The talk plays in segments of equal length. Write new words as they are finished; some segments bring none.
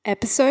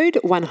Episode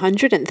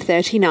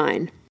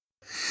 139.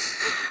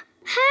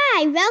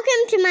 Hi,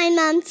 welcome to my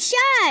mum's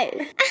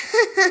show.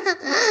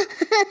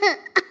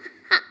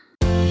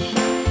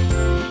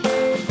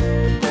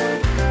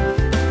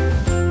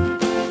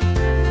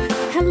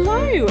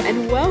 Hello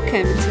and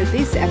welcome to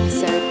this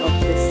episode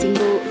of the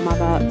Single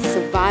Mother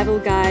Survival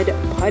Guide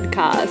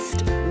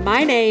podcast.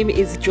 My name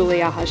is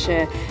Julia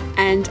Husher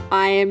and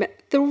I am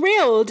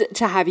thrilled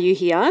to have you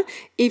here.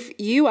 If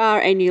you are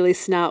a new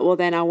listener, well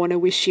then I want to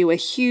wish you a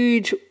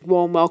huge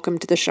warm welcome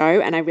to the show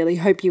and I really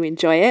hope you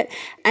enjoy it.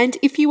 And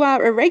if you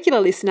are a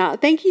regular listener,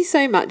 thank you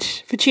so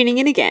much for tuning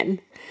in again.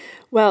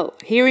 Well,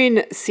 here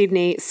in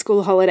Sydney,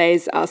 school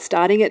holidays are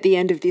starting at the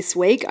end of this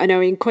week. I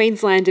know in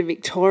Queensland and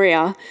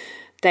Victoria,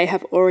 they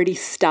have already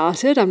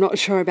started. I'm not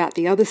sure about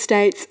the other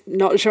states,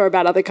 not sure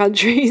about other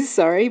countries,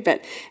 sorry.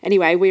 But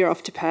anyway, we are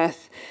off to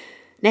Perth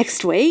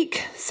next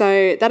week.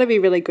 So that'll be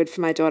really good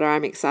for my daughter.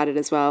 I'm excited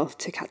as well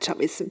to catch up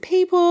with some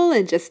people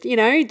and just,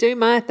 do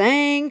my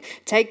thing,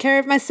 take care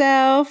of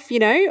myself,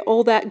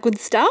 all that good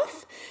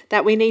stuff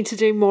that we need to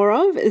do more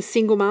of as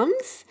single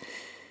mums.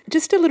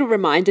 Just a little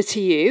reminder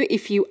to you,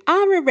 if you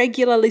are a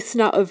regular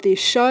listener of this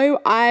show,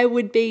 I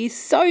would be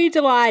so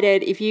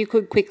delighted if you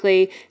could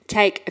quickly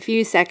take a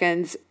few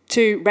seconds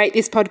to rate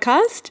this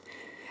podcast.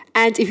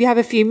 And if you have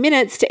a few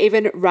minutes to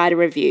even write a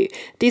review.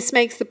 This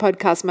makes the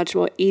podcast much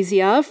more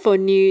easier for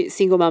new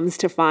single mums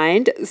to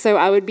find. So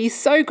I would be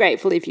so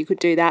grateful if you could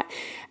do that.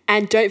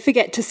 And don't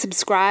forget to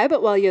subscribe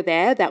while you're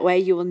there. That way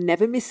you will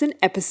never miss an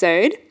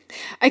episode.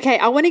 Okay,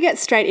 I want to get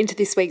straight into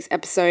this week's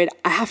episode.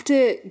 I have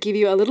to give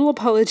you a little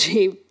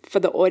apology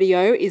for the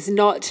audio is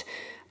not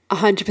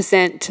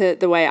 100% to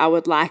the way I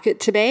would like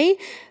it to be.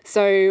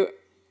 So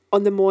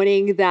on the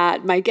morning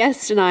that my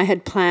guest and I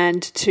had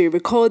planned to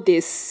record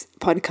this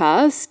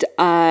podcast,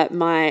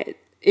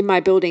 in my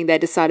building, they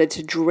decided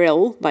to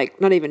drill,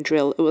 not even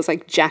drill, it was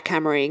like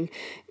jackhammering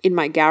in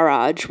my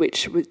garage,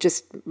 which was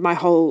just, my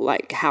whole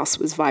house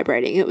was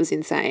vibrating. It was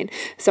insane.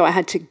 So I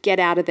had to get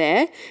out of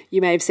there.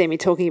 You may have seen me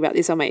talking about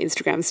this on my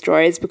Instagram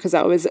stories because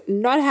I was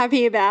not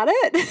happy about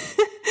it.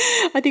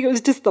 I think it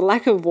was just the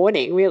lack of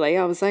warning, really.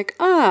 I was like,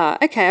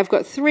 okay, I've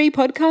got 3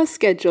 podcasts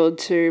scheduled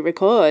to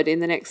record in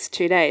the next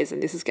 2 days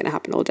and this is going to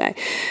happen all day.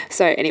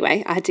 So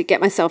anyway, I had to get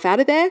myself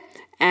out of there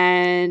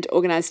and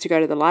organised to go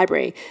to the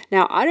library.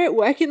 Now, I don't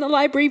work in the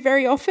library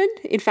very often.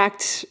 In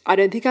fact, I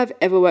don't think I've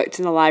ever worked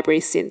in the library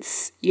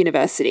since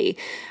university,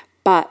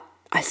 but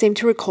I seem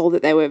to recall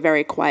that they were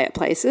very quiet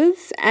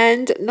places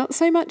and not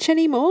so much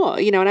anymore,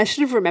 and I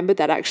should have remembered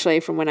that actually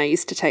from when I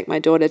used to take my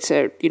daughter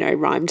to,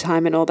 rhyme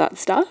time and all that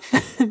stuff.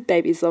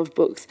 Babies love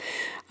books.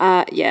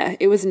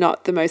 It was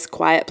not the most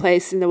quiet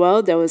place in the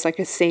world. There was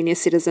a senior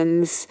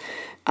citizens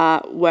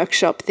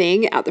workshop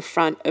thing out the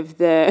front of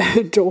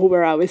the door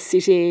where I was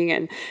sitting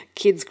and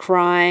kids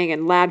crying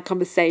and loud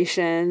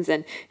conversations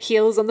and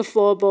heels on the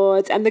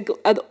floorboards and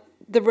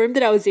the room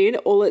that I was in,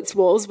 all its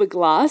walls were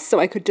glass so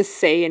I could just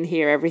see and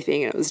hear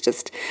everything and it was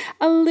just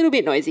a little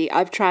bit noisy.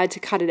 I've tried to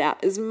cut it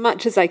out as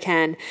much as I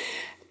can.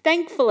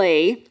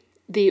 Thankfully,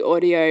 the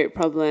audio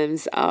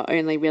problems are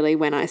only really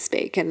when I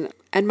speak and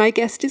my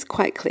guest is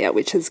quite clear,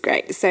 which is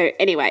great. So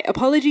anyway,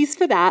 apologies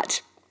for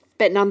that.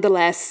 But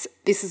nonetheless,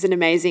 this is an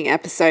amazing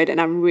episode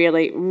and I'm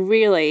really,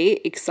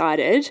 really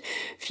excited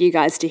for you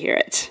guys to hear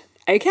it.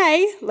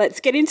 Okay, let's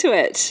get into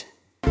it.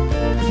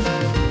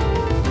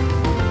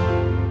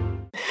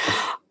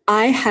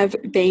 I have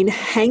been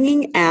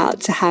hanging out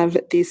to have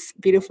this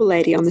beautiful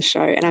lady on the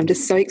show and I'm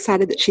just so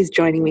excited that she's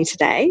joining me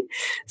today.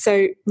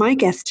 So my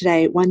guest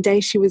today, one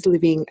day she was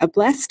living a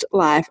blessed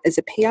life as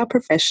a PR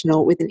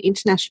professional with an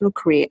international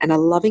career and a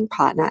loving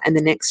partner, and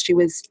the next she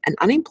was an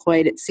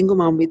unemployed single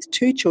mom with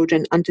 2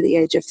 children under the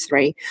age of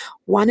 3,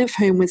 one of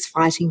whom was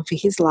fighting for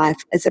his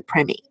life as a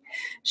preemie.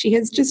 She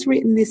has just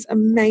written this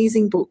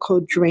amazing book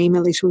called Dream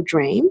a Little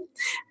Dream,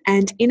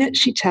 and in it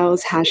she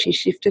tells how she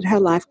shifted her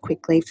life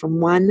quickly from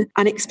one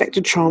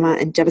unexpected trauma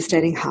and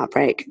devastating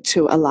heartbreak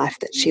to a life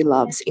that she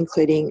loves,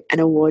 including an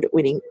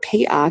award-winning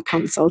PR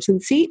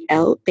consultancy,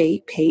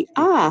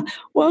 LBPR.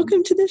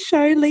 Welcome to the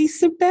show,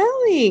 Lisa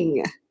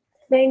Burling.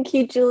 Thank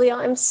you, Julia.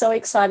 I'm so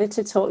excited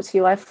to talk to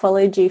you. I've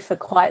followed you for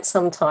quite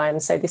some time,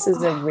 so this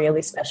is a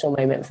really special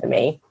moment for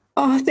me.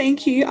 Oh,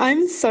 thank you.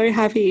 I'm so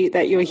happy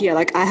that you're here.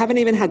 I haven't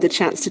even had the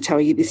chance to tell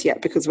you this yet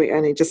because we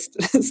only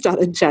just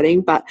started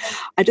chatting, but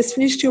I just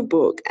finished your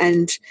book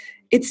and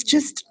it's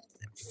just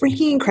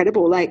freaking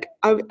incredible.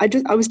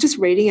 I was just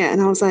reading it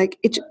and I was like,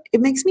 it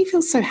makes me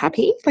feel so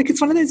happy.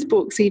 It's one of those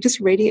books, so you're just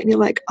reading it and you're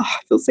like, oh, I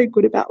feel so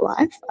good about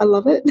life. I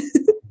love it.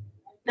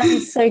 That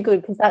is so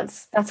good because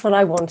that's what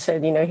I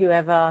wanted,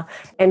 whoever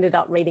ended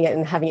up reading it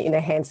and having it in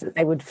their hands, that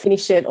they would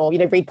finish it or,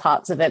 read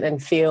parts of it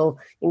and feel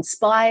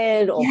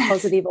inspired or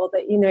positive, or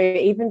that,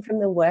 even from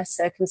the worst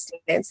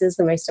circumstances,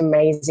 the most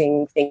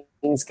amazing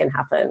things can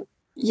happen.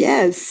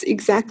 Yes,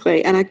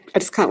 exactly. And I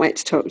just can't wait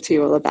to talk to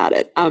you all about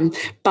it.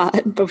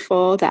 But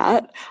before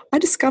that, I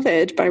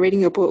discovered by reading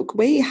your book,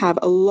 we have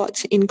a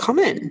lot in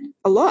common,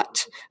 a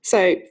lot.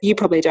 So you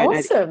probably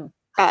don't know.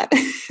 But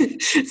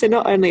so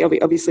not only are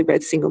we obviously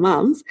both single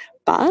mums,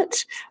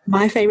 but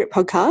my favourite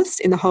podcast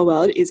in the whole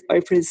world is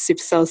Oprah's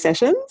Super Soul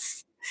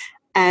Sessions.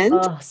 And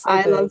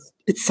So good.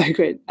 It's so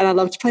good. And I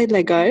love to play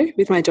Lego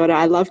with my daughter.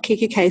 I love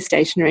Kiki K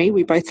stationery.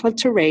 We both love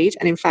to read.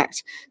 And in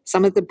fact,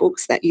 some of the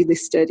books that you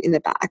listed in the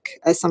back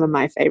are some of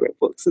my favourite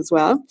books as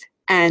well.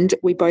 And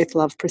we both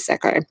love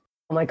Prosecco.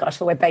 Oh my gosh,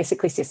 well, we're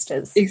basically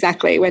sisters.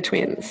 Exactly. We're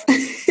twins.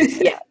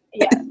 Yeah,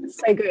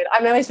 so good.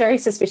 I'm always very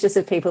suspicious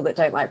of people that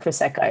don't like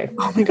Prosecco.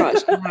 Oh my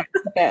gosh, I know,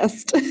 it's the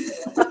best.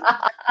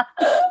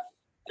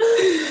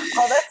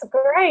 Oh, that's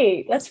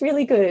great. That's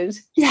really good.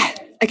 Yeah.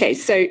 Okay,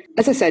 so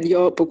as I said,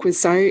 your book was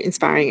so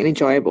inspiring and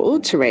enjoyable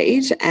to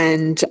read.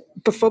 And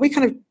before we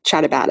kind of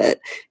chat about it,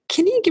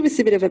 can you give us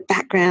a bit of a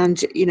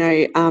background,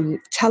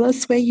 tell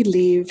us where you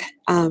live.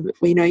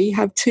 We know you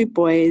have 2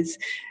 boys,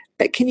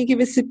 but can you give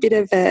us a bit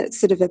of a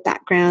sort of a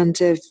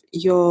background of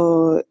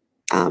your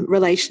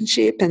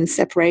relationship and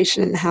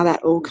separation and how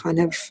that all kind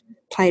of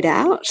played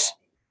out?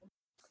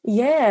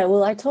 Yeah,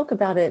 well, I talk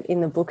about it in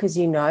the book, as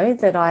you know,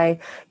 that I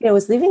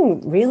was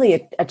living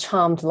really a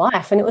charmed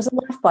life, and it was a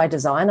life by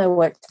design. I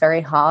worked very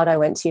hard. I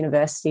went to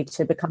university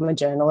to become a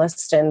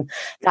journalist, and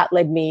that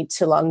led me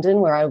to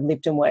London, where I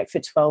lived and worked for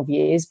 12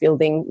 years,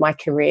 building my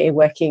career,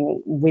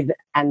 working with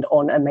and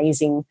on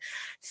amazing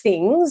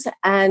things.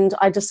 And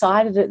I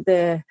decided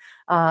at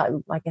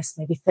I guess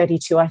maybe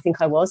 32, I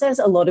think I was, as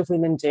a lot of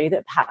women do,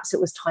 that perhaps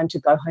it was time to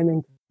go home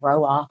and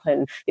grow up,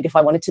 and that if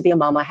I wanted to be a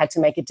mum, I had to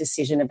make a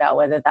decision about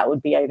whether that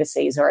would be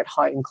overseas or at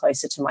home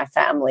closer to my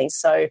family.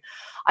 So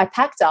I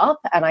packed up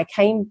and I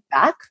came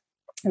back,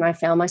 and I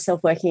found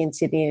myself working in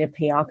Sydney at a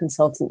PR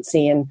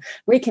consultancy and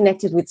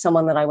reconnected with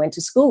someone that I went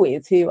to school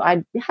with, who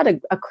I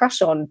had a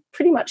crush on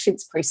pretty much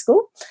since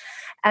preschool.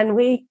 And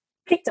we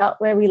picked up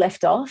where we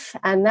left off,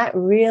 and that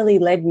really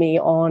led me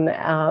on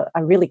a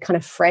really kind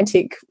of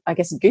frantic, I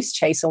guess, goose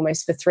chase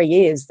almost for 3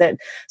 years that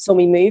saw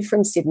me move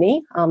from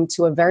Sydney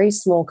to a very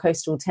small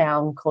coastal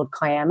town called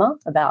Kiama,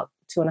 about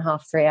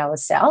 2.5, 3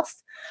 hours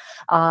south,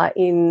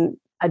 in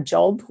a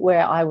job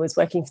where I was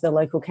working for the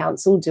local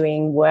council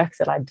doing work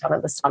that I'd done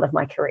at the start of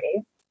my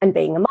career and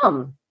being a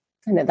mum.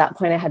 And at that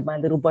point, I had my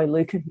little boy,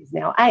 Luca, who's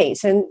now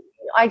 8. And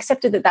I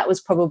accepted that was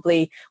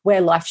probably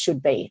where life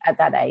should be at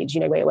that age,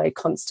 where we're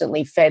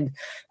constantly fed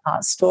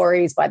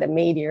stories by the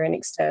media and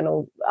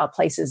external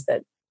places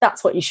that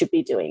that's what you should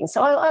be doing.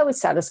 So I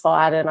was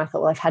satisfied, and I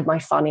thought, well, I've had my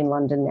fun in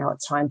London. Now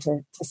it's time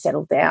to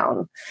settle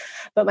down.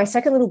 But my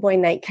second little boy,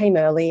 Nate, came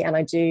early, and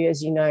I do,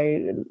 as you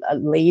know,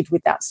 lead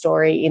with that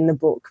story in the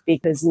book,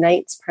 because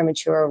Nate's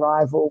premature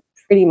arrival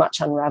pretty much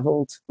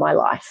unraveled my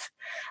life.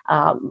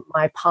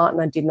 My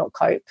partner did not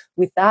cope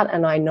with that,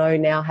 and I know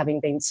now, having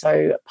been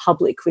so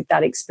public with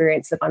that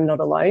experience, that I'm not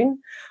alone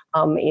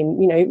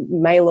in,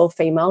 male or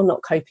female,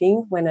 not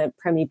coping when a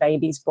preemie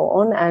baby's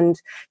born.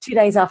 And 2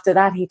 days after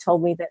that, he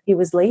told me that he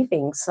was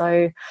leaving.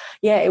 So,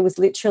 yeah, it was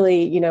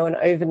literally, an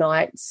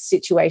overnight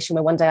situation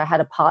where one day I had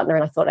a partner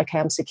and I thought, okay,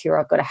 I'm secure,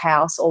 I've got a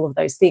house, all of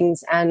those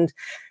things. And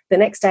the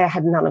next day I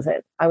had none of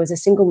it. I was a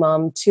single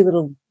mum, 2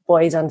 little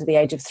boys under the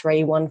age of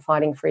 3, one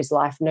fighting for his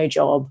life, no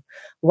job,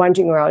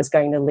 wondering where I was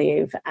going to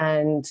live.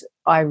 And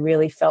I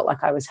really felt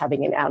like I was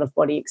having an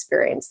out-of-body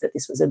experience, that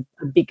this was a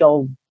big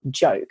old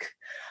joke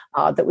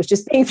that was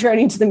just being thrown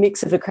into the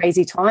mix of a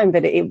crazy time.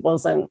 But it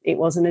wasn't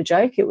a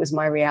joke. It was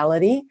my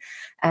reality.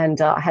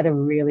 And I had a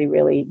really,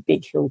 really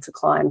big hill to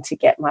climb to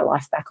get my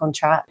life back on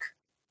track.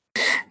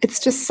 It's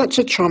just such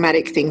a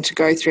traumatic thing to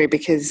go through,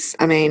 because,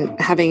 I mean,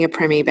 having a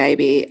preemie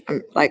baby,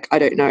 I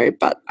don't know,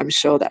 but I'm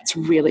sure that's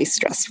really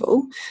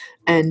stressful.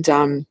 And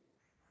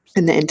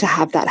then to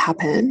have that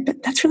happen.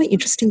 But that's really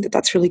interesting that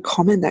that's really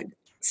common, that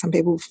some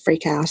people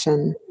freak out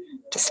and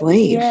just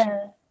leave.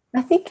 Yeah,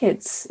 I think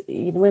it's,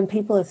 when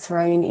people are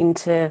thrown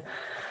into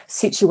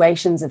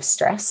situations of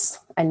stress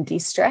and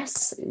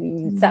distress,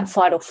 that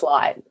fight or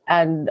flight.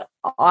 And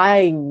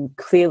I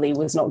clearly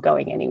was not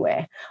going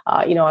anywhere.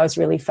 I was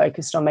really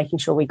focused on making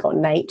sure we got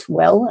Nate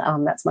well.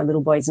 That's my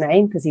little boy's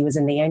name, because he was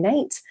a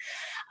neonate.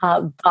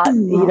 But,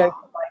 my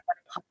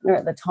partner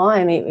at the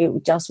time,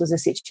 it just was a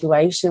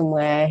situation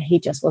where he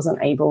just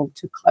wasn't able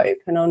to cope.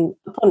 And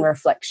upon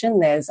reflection,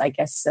 there's, I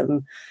guess,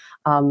 some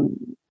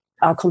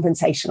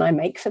compensation I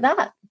make for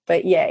that.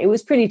 But, yeah, it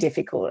was pretty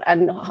difficult.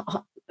 And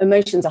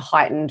emotions are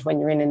heightened when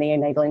you're in a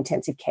neonatal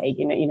intensive care.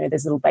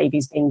 There's little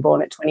babies being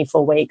born at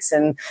 24 weeks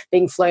and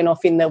being flown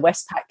off in the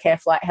Westpac Care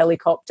Flight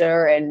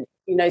helicopter, and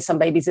some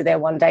babies are there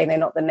one day and they're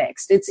not the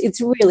next.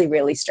 It's really,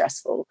 really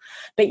stressful.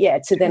 But yeah,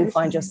 to then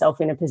find yourself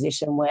in a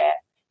position where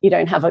you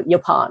don't have your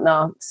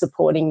partner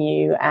supporting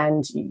you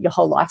and your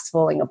whole life's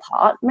falling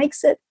apart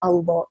makes it a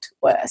lot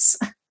worse.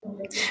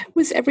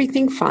 Was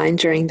everything fine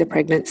during the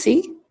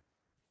pregnancy?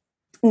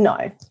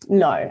 No,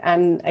 no.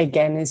 And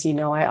again, as you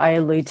know, I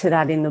allude to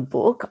that in the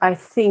book. I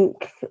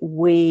think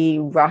we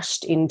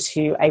rushed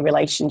into a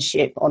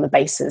relationship on the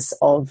basis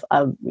of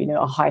a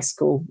high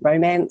school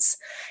romance.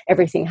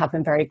 Everything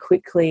happened very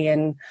quickly.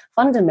 And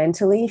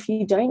fundamentally, if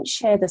you don't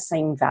share the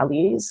same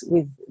values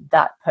with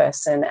that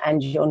person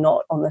and you're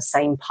not on the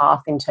same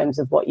path in terms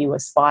of what you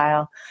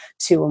aspire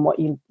to and what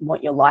you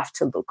want your life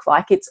to look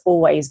like, it's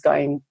always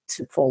going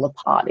to fall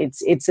apart.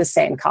 It's a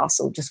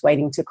sandcastle just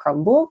waiting to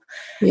crumble.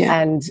 Yeah.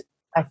 And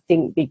I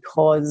think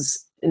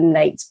because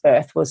Nate's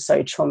birth was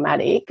so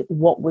traumatic,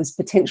 what was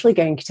potentially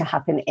going to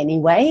happen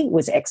anyway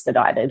was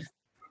expedited.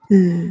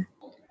 Mm.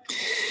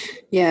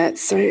 Yeah,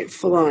 it's so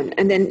full on.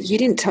 And then you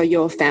didn't tell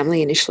your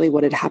family initially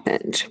what had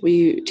happened. Do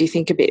you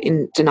think, a bit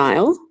in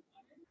denial?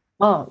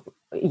 Oh,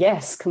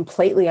 yes,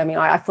 completely. I mean,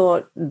 I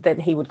thought that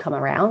he would come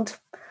around.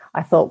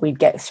 I thought we'd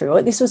get through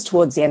it. This was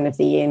towards the end of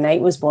the year.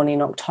 Nate was born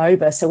in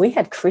October, so we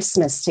had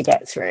Christmas to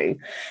get through.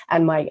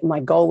 And my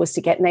goal was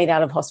to get Nate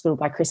out of hospital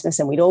by Christmas,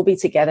 and we'd all be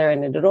together,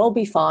 and it'd all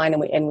be fine,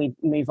 and we'd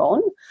move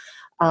on.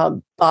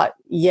 But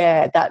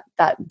yeah, that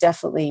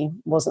definitely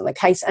wasn't the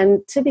case.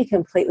 And to be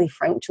completely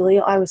frank,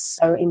 Julia, I was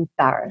so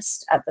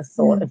embarrassed at the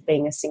thought of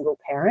being a single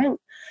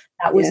parent.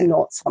 That was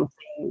not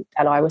something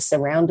that I was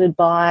surrounded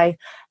by.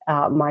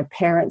 My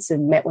parents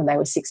had met when they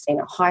were 16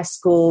 at high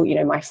school. You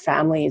know, my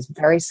family is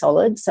very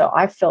solid. So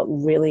I felt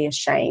really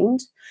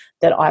ashamed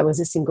that I was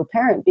a single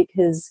parent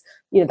because,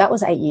 that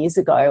was 8 years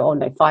ago, or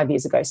no, 5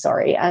 years ago,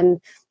 sorry. And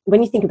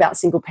when you think about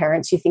single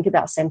parents, you think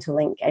about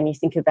Centrelink and you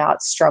think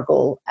about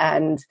struggle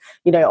and,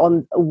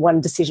 on one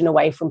decision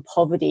away from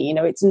poverty.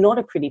 It's not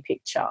a pretty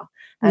picture.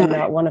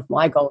 And one of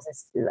my goals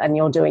is, and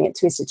you're doing it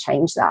too, is to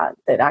change that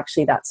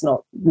actually that's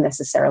not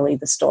necessarily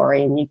the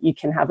story, and you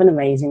can have an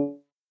amazing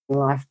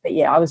life. But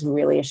yeah, I was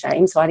really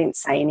ashamed. So I didn't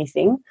say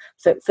anything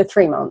for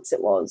 3 months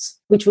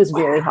which was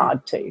really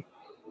hard too.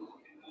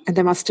 And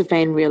they must have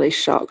been really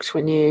shocked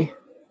when you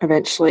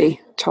eventually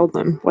told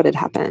them what had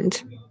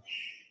happened.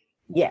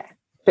 Yeah.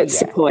 But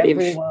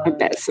supportive. I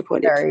bet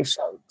supportive. Very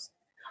shocked.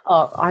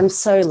 Oh, I'm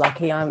so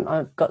lucky.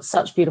 I've got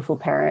such beautiful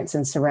parents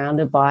and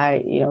surrounded by,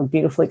 a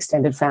beautiful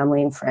extended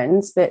family and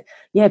friends. But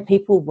yeah,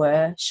 people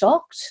were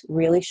shocked,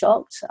 really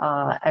shocked.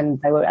 And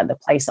they were at the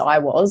place I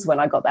was when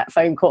I got that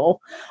phone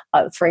call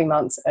 3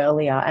 months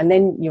earlier. And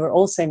then you were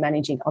also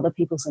managing other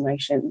people's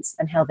emotions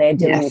and how they're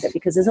dealing with it,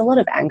 because there's a lot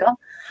of anger,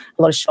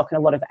 a lot of shock and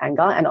a lot of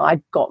anger. And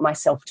I got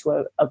myself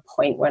to a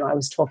point when I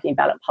was talking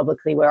about it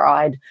publicly where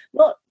I'd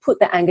not put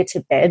the anger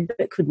to bed,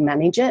 but could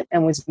manage it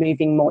and was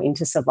moving more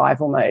into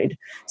survival mode.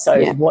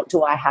 So what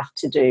do I have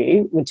to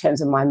do in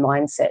terms of my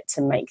mindset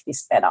to make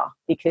this better?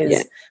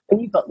 Because when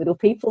you've got little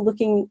people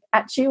looking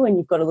at you and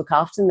you've got to look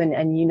after them,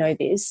 and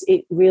this,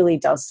 it really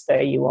does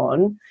spur you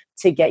on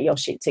to get your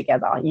shit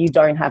together. You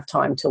don't have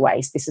time to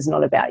waste. This is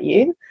not about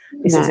you.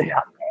 This is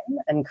about them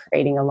and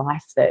creating a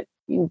life that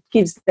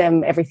gives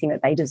them everything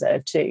that they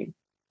deserve too.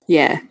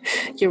 Yeah,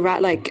 you're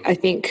right. Like, I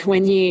think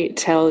when you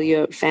tell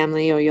your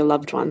family or your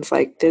loved ones,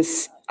 like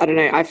I don't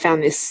know, I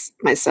found this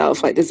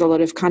myself, like there's a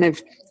lot of kind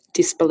of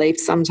disbelief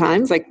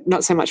sometimes, like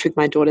not so much with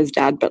my daughter's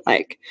dad, but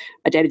like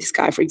I dated this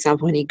guy, for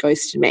example, and he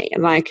ghosted me,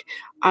 and like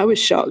I was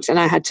shocked and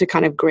I had to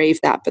kind of grieve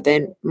that. But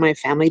then my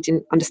family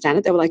didn't understand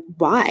it. They were like,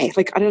 why?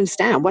 Like, I don't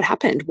understand what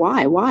happened.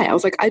 Why? I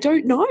was like, I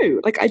don't know.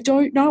 Like, I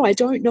don't know.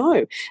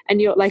 And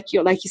you're like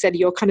you said,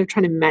 you're kind of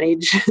trying to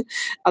manage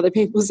other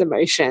people's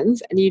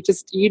emotions, and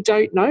you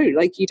don't know.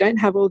 Like, you don't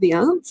have all the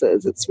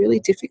answers. It's really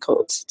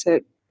difficult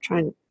to try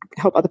and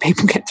help other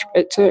people get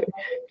through it too.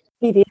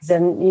 It is,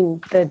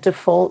 and the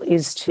default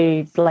is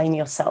to blame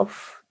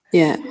yourself.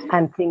 Yeah.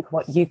 And think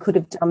what you could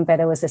have done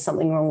better. Was there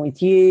something wrong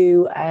with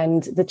you?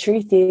 And the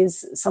truth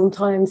is,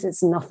 sometimes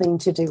it's nothing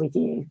to do with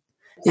you.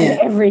 And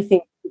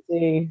everything to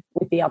do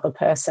with the other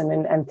person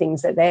and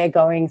things that they're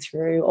going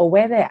through or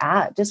where they're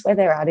at, just where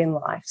they're at in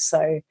life.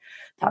 So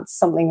that's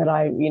something that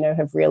I,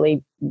 have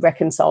really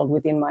reconciled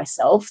within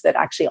myself, that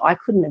actually I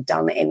couldn't have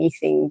done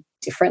anything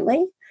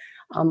differently.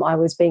 I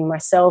was being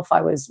myself.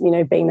 I was,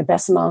 being the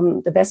best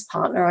mum, the best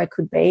partner I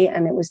could be.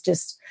 And it was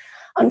just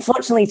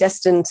unfortunately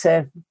destined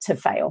to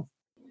fail.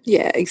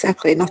 Yeah,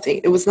 exactly.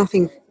 Nothing. It was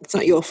nothing. It's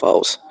not your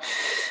fault.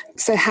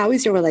 So how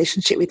is your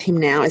relationship with him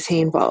now? Is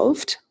he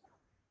involved?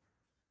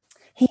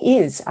 He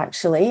is,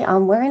 actually.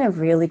 We're in a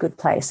really good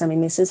place. I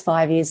mean, this is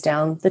 5 years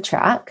down the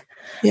track,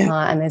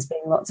 and there's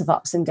been lots of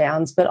ups and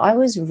downs, but I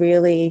was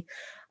really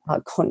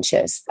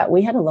conscious that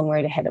we had a long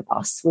road ahead of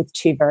us with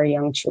two very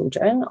young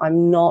children.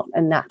 I'm not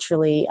a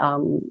naturally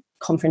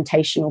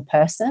confrontational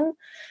person,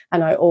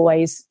 and I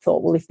always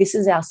thought, well, if this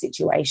is our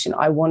situation,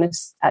 I want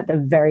us at the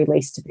very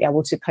least to be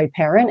able to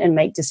co-parent and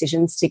make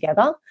decisions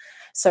together.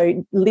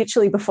 So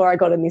literally before I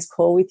got on this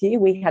call with you,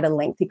 we had a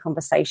lengthy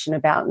conversation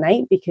about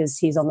Nate because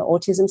he's on the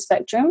autism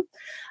spectrum,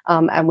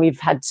 and we've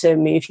had to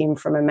move him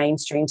from a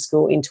mainstream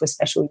school into a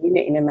special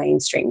unit in a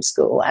mainstream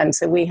school. And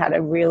so we had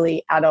a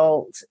really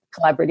adult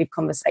collaborative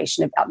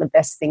conversation about the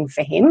best thing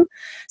for him.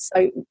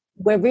 So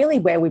we're really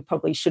where we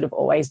probably should have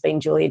always been,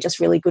 Julia, just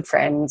really good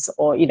friends,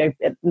 or, you know,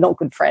 not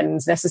good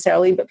friends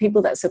necessarily, but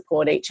people that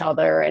support each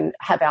other and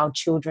have our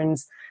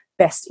children's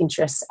best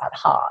interests at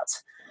heart.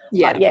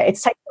 Yeah. But yeah,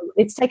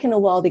 it's taken a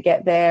while to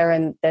get there,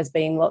 and there's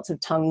been lots of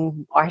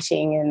tongue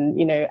biting and,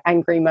 you know,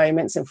 angry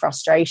moments and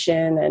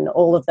frustration and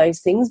all of those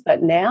things.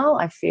 But now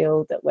I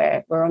feel that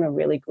we're on a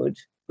really good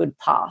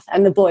path,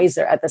 and the boys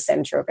are at the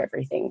center of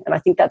everything. And I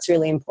think that's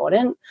really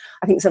important.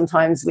 I think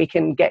sometimes we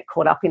can get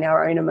caught up in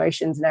our own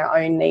emotions and our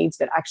own needs,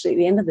 but actually at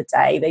the end of the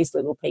day, these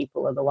little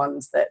people are the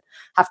ones that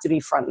have to be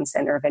front and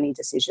center of any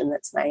decision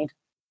that's made.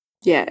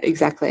 Yeah,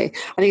 exactly.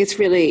 I think it's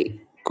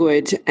really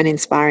good and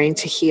inspiring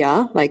to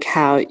hear like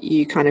how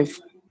you kind of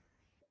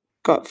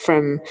got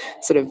from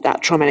sort of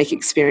that traumatic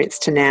experience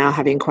to now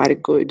having quite a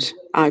good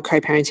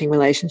co-parenting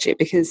relationship,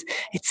 because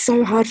it's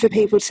so hard for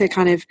people to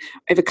kind of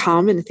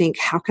overcome and think,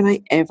 how can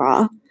I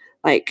ever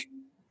like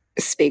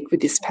speak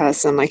with this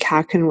person? Like,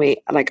 how can we,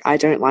 like, I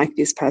don't like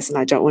this person.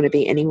 I don't want to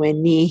be anywhere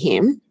near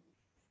him.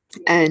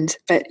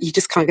 But you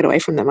just can't get away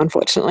from them,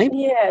 unfortunately.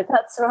 Yeah,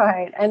 that's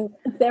right. And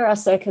there are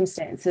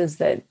circumstances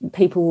that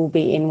people will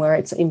be in where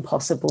it's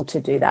impossible to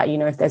do that. You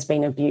know, if there's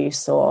been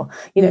abuse or,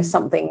 you know,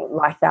 something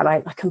like that,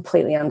 I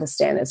completely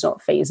understand it's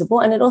not feasible.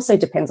 And it also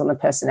depends on the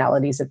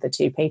personalities of the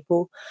two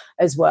people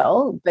as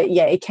well. But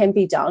yeah, it can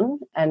be done,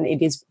 and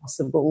it is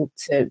possible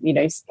to, you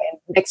know, stand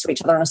next to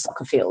each other on a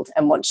soccer field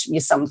and watch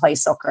your son play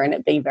soccer and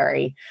it be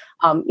very,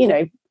 you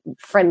know,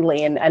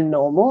 friendly and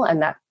normal,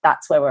 and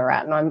that's where we're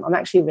at. And I'm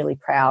actually really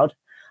proud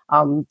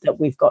that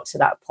we've got to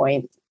that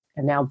point,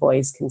 and now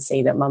boys can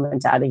see that mum and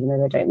dad, even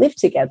though they don't live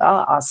together,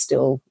 are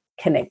still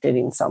connected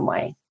in some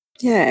way.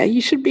 Yeah,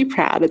 you should be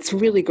proud. It's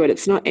really good.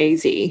 It's not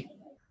easy.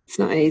 It's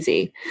not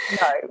easy.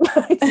 No,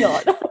 it's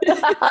not.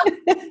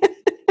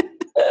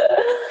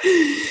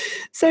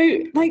 So,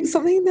 like,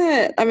 something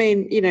that, I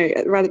mean, you know,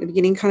 right at the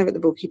beginning, kind of at the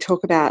book, you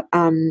talk about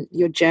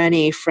your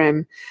journey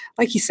from,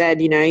 like you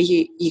said, you know,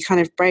 you kind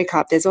of break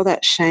up. There's all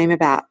that shame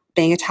about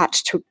being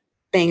attached to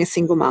being a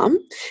single mum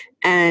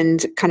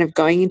and kind of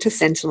going into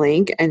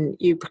Centrelink, and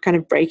you kind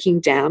of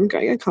breaking down,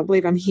 going, I can't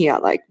believe I'm here.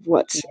 Like,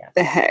 what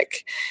the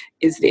heck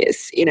is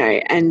this? You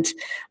know, and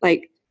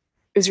like,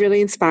 it was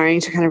really inspiring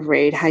to kind of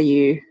read how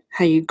you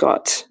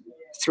got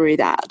through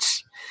that.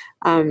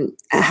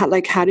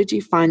 How did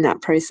you find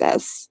that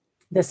process?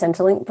 The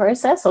Centrelink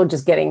process, or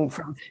just getting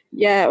from?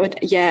 Yeah,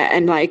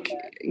 and like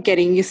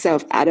getting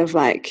yourself out of,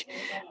 like,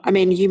 I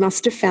mean, you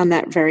must have found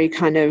that very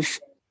kind of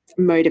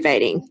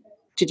motivating.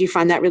 Did you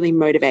find that really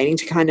motivating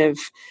to kind of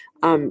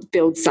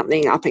build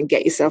something up and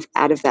get yourself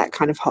out of that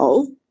kind of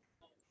hole?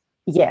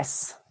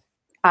 Yes,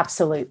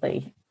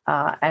 absolutely.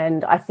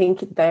 And I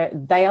think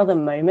they are the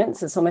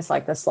moments, it's almost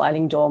like the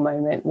sliding door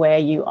moment, where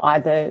you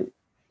either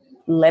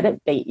let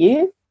it beat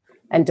you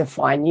and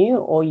define you,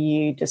 or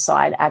you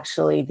decide,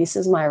 actually, this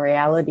is my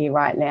reality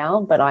right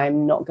now, but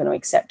I'm not going to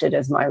accept it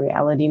as my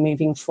reality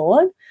moving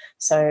forward.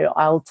 So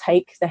I'll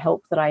take the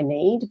help that I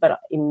need, but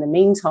in the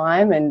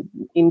meantime and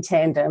in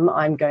tandem,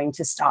 I'm going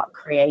to start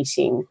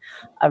creating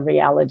a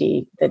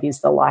reality that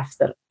is the life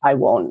that I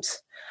want.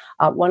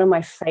 One of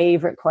my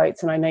favorite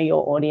quotes, and I know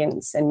your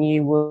audience and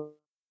you will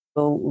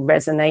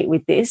resonate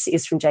with this,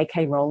 is from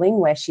J.K. Rowling,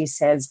 where she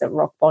says that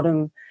rock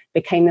bottom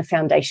became the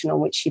foundation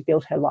on which she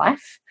built her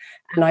life.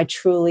 And I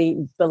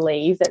truly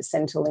believe that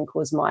Centrelink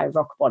was my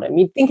rock bottom.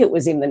 You'd think it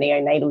was in the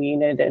neonatal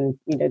unit and,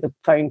 you know, the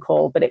phone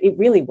call, but it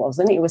really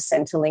wasn't. It was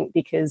Centrelink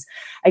because,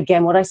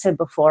 again, what I said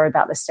before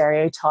about the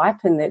stereotype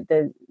and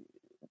the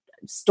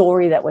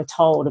story that we're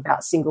told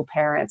about single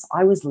parents,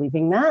 I was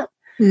living that.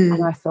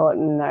 And I thought,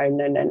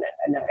 no.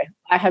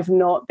 I have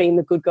not been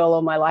the good girl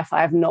all my life.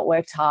 I have not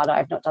worked hard. I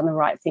have not done the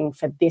right thing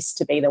for this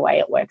to be the way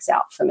it works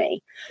out for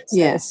me.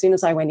 So as soon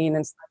as I went in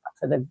and signed up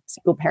for the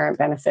single parent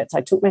benefits,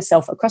 I took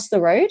myself across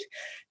the road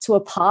to a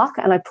park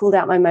and I pulled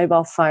out my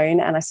mobile phone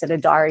and I set a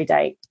diary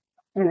date.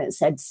 And it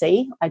said,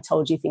 see, I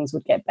told you things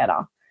would get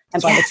better.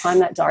 And by the time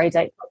that diary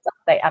date popped up,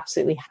 they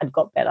absolutely had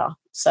got better.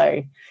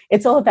 So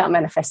it's all about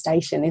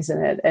manifestation,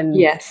 isn't it? And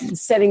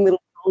setting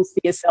little goals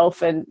for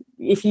yourself. And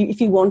if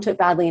you want it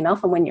badly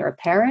enough, and when you're a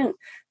parent,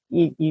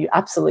 you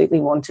absolutely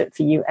want it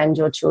for you and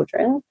your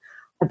children,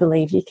 I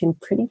believe you can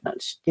pretty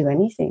much do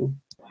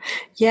anything.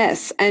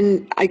 Yes.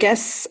 And I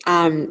guess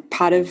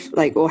part of,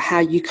 like, or how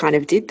you kind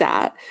of did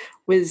that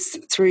was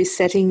through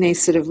setting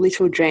these sort of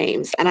little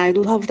dreams. And I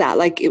love that.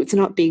 Like, it's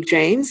not big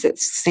dreams. It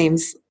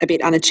seems a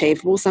bit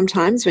unachievable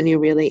sometimes when you're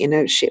really in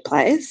a shit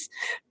place,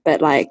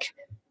 but like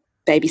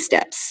baby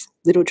steps,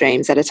 little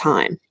dreams at a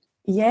time.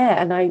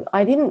 Yeah, and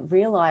I didn't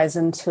realise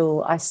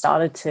until I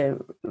started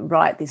to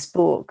write this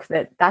book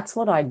that that's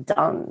what I'd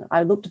done.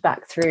 I looked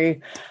back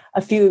through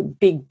a few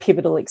big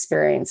pivotal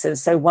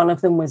experiences. So one of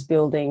them was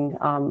building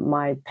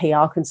my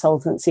PR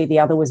consultancy. The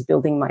other was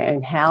building my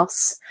own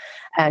house.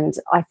 And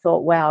I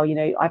thought, wow, you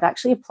know, I've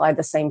actually applied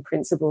the same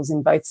principles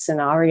in both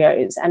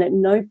scenarios. And at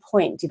no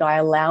point did I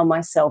allow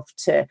myself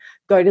to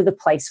go to the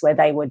place where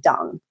they were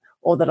done,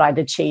 or that I'd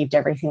achieved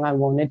everything I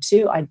wanted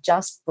to. I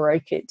just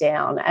broke it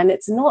down. And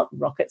it's not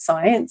rocket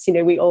science. You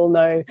know, we all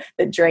know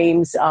that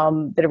dreams that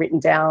are written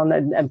down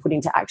and put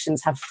into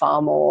actions have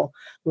far more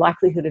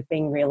likelihood of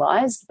being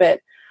realized. But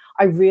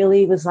I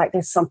really was like,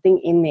 there's something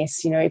in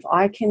this. You know, if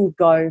I can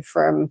go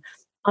from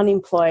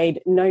unemployed,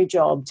 no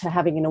job, to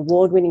having an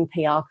award-winning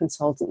PR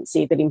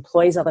consultancy that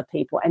employs other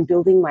people and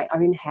building my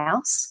own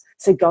house,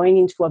 so going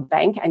into a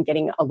bank and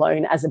getting a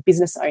loan as a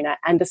business owner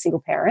and a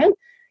single parent,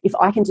 if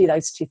I can do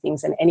those two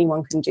things, then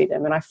anyone can do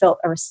them. And I felt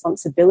a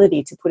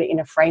responsibility to put it in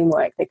a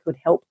framework that could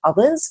help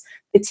others,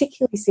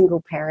 particularly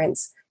single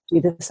parents, do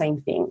the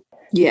same thing.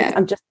 Yeah.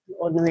 I'm just an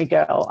ordinary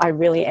girl. I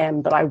really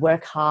am, but I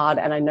work hard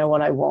and I know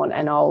what I want,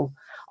 and I'll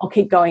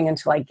keep going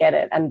until I get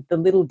it. And the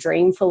little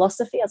dream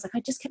philosophy, I was like, I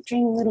just kept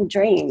dreaming little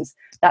dreams.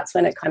 That's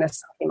when it kind of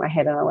stuck in my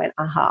head and I went,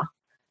 aha,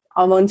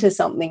 I'm onto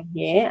something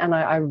here, and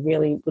I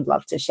really would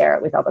love to share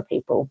it with other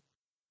people.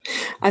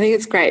 I think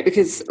it's great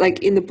because, like,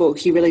 in the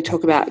book, you really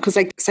talk about, because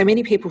like so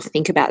many people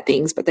think about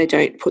things, but they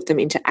don't put them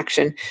into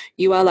action.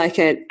 You are like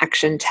an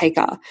action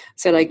taker.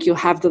 So like you'll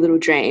have the little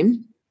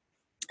dream,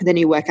 and then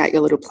you work out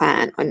your little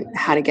plan on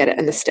how to get it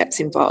and the steps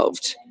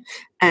involved.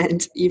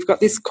 And you've got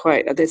this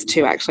quote, there's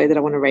two actually that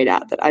I want to read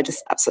out that I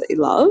just absolutely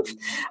love.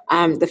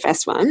 The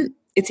first one,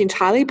 it's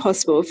entirely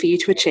possible for you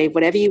to achieve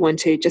whatever you want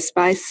to just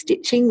by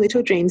stitching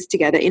little dreams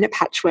together in a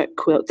patchwork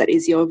quilt that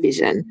is your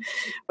vision.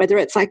 Whether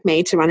it's like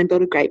me, to run and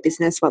build a great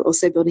business while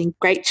also building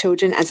great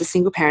children as a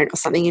single parent, or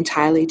something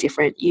entirely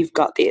different, you've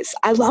got this.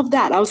 I love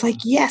that. I was like,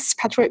 yes,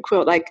 patchwork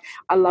quilt. Like,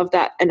 I love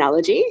that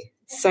analogy.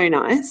 So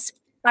nice.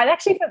 I'd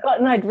actually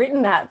forgotten I'd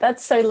written that.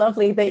 That's so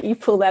lovely that you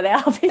pull that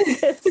out,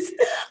 because I was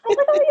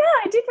like, oh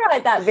yeah, I did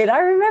write that bit. I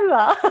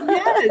remember.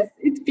 Yes,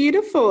 it's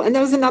beautiful. And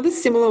there was another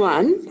similar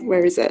one.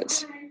 Where is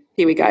it?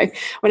 Here we go.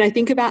 When I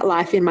think about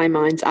life in my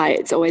mind's eye,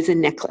 it's always a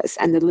necklace,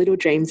 and the little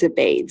dreams are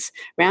beads.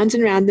 Round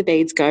and round the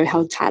beads go,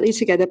 held tightly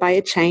together by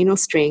a chain or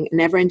string, a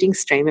never-ending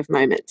stream of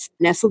moments.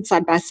 Nestled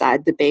side by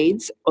side, the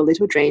beads or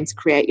little dreams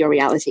create your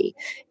reality.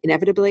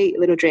 Inevitably,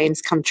 little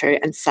dreams come true,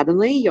 and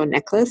suddenly your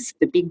necklace,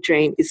 the big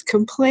dream, is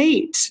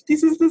complete.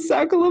 This is the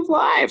circle of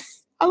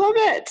life. I love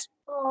it.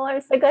 Oh,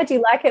 I'm so glad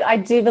you like it. I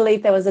do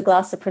believe there was a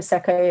glass of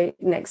Prosecco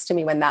next to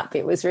me when that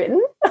bit was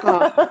written.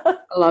 Oh,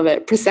 I love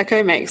it.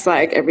 Prosecco makes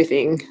like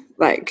everything,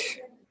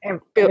 like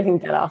everything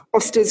better.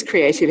 Fosters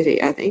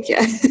creativity, I think.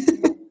 Yeah.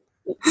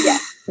 Yeah,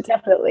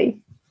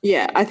 definitely.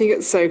 Yeah, I think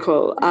it's so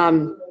cool.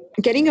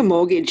 Getting a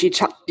mortgage,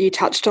 you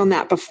touched on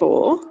that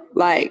before.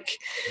 Like,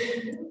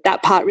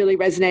 that part really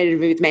resonated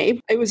with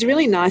me. It was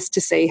really nice to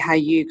see how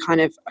you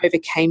kind of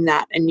overcame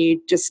that, and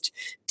you just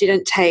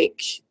didn't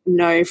take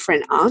no for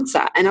an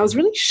answer. And I was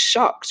really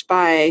shocked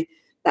by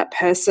that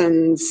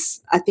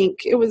person's, I think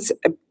it was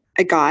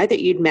a guy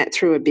that you'd met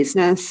through a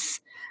business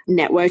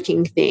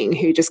networking thing,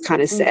 who just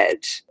kind of said,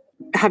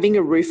 having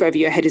a roof over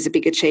your head is a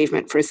big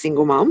achievement for a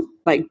single mum.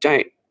 Like,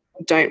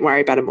 don't worry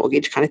about a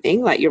mortgage kind of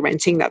thing. Like, you're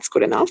renting, that's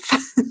good enough.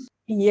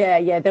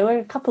 Yeah. There were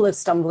a couple of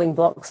stumbling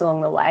blocks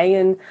along the way.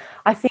 And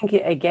I think,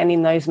 again,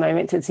 in those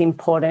moments, it's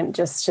important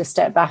just to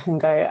step back and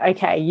go,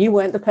 okay, you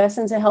weren't the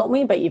person to help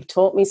me, but you've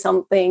taught me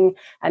something,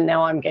 and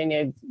now I'm going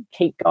to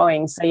keep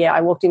going. So, yeah, I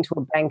walked into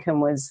a bank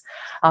and was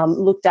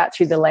looked at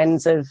through the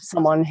lens of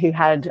someone who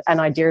had an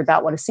idea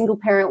about what a single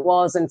parent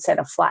was and said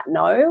a flat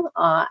no.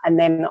 And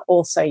then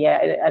also,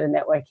 at a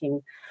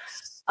networking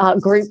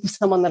group,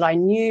 someone that I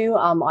knew,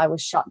 I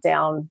was shut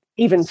down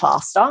even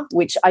faster,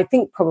 which I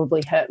think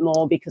probably hurt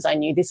more because I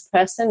knew this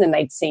person and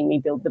they'd seen me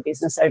build the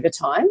business over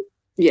time.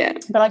 Yeah.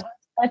 But I got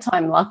that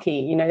time lucky.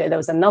 You know, there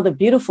was another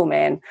beautiful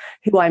man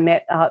who I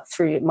met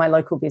through my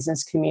local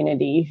business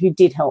community who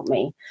did help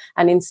me.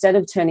 And instead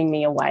of turning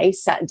me away,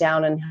 sat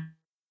down and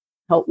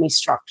helped me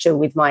structure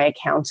with my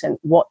accountant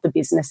what the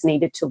business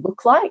needed to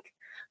look like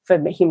for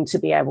him to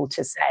be able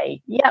to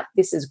say, yep,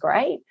 this is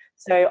great.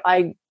 So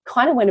I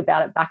kind of went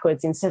about it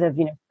backwards. Instead of,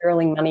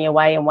 throwing money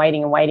away and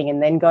waiting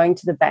and then going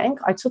to the bank,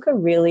 I took a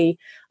really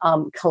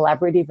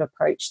collaborative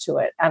approach to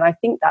it. And I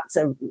think that's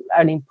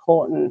an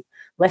important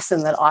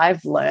lesson that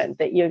I've learned,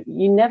 that you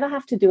never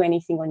have to do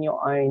anything on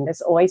your own.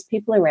 There's always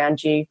people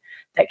around you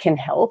that can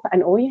help,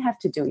 and all you have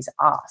to do is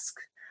ask.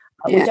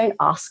 We don't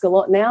ask a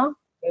lot now.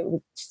 We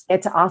just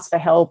get to ask for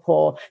help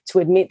or to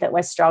admit that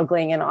we're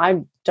struggling, and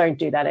I don't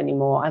do that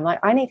anymore. I'm like,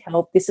 I need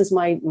help. This is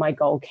my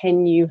goal.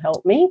 Can you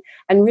help me?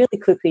 And really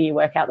quickly you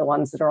work out the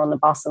ones that are on the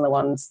bus and the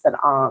ones that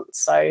aren't.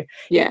 So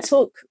it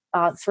took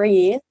 3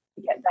 years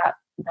to get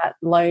that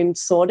loan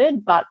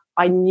sorted, but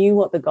I knew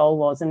what the goal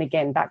was. And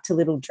again, back to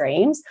little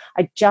dreams,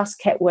 I just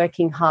kept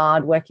working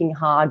hard, bringing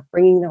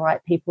the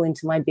right people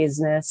into my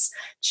business,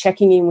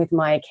 checking in with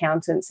my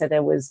accountant so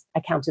there was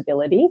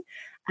accountability.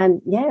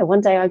 And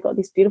one day I got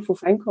this beautiful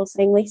phone call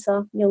saying,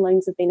 Lisa, your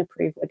loans have been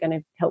approved. We're going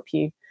to help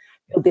you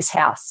build this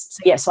house.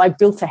 So I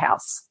built a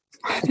house.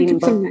 I think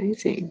it's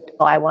amazing.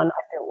 Buy one,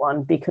 I built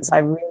one because I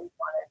really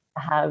wanted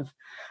to have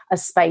a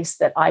space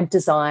that I'd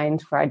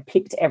designed where I'd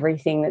picked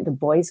everything that the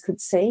boys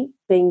could see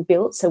being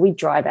built. So we'd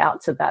drive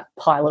out to that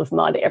pile of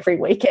mud every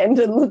weekend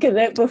and look at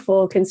it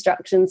before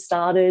construction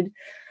started.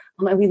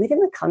 And we live in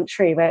the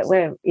country.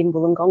 We're in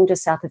Wollongong,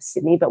 just south of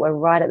Sydney, but we're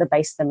right at the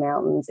base of the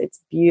mountains. It's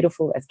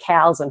beautiful. There's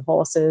cows and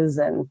horses.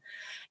 And,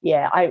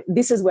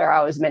 this is where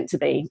I was meant to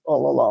be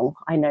all along.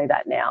 I know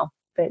that now.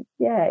 But,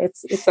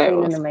 it's So been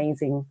awesome. an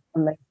amazing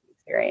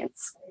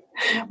experience.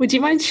 Would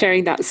you mind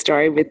sharing that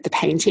story with the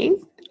painting?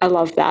 I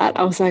love that.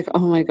 I was like, oh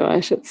my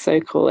gosh, it's so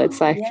cool.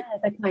 It's like,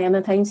 the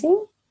Kiama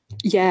painting.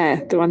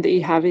 Yeah, the one that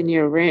you have in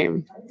your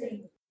room.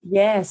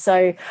 Yeah,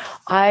 so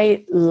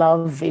I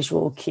love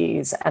visual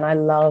cues and I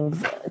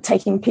love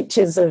taking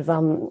pictures of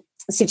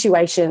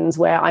situations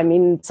where I'm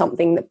in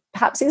something that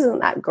perhaps isn't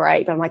that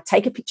great. But I'm like,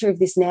 take a picture of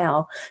this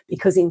now,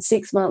 because in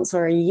 6 months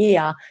or a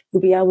year,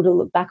 you'll be able to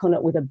look back on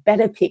it with a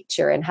better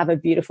picture and have a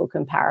beautiful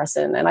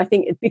comparison. And I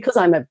think because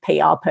I'm a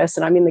PR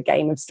person, I'm in the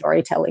game of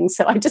storytelling,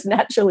 so I just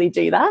naturally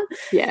do that.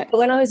 Yeah. But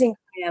when I was in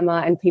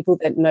Kiama, and people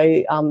that know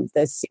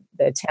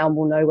the town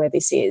will know where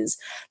this is,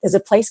 there's a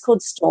place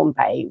called Storm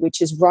Bay,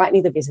 which is right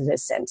near the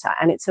visitors centre,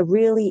 and it's a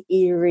really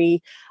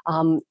eerie,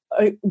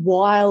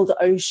 wild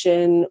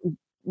ocean,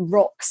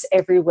 rocks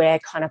everywhere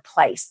kind of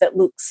place that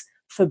looks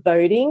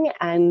foreboding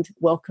and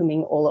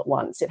welcoming all at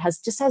once. It has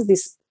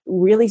this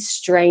really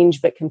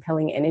strange but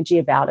compelling energy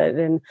about it.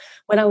 And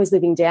when I was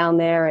living down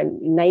there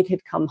and Nate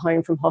had come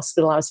home from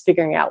hospital, I was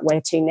figuring out where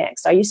to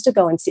next. I used to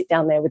go and sit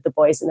down there with the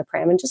boys in the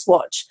pram and just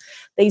watch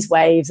these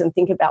waves and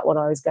think about what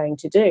I was going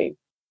to do.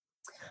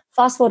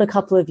 Fast forward a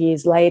couple of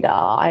years later,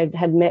 I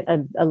had met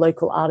a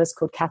local artist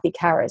called Kathy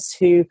Karras,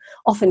 who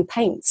often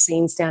paints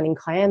scenes down in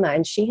Kiama,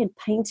 and she had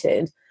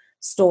painted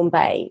Storm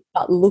Bay,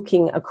 but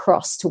looking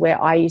across to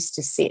where I used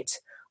to sit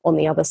on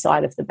the other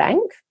side of the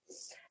bank.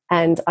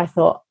 And I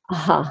thought,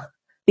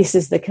 this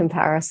is the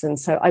comparison.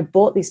 So I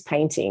bought this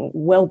painting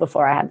well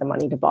before I had the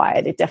money to buy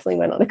it. It definitely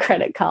went on a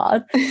credit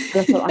card. And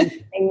I thought,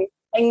 I'm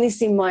paying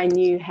this in my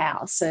new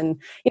house. And,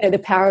 the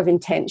power of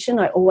intention,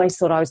 I always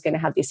thought I was going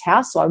to have this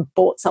house, so I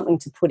bought something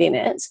to put in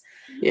it.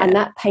 Yeah. And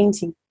that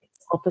painting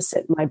is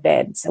opposite my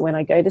bed. So when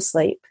I go to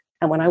sleep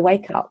and when I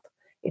wake up,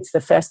 it's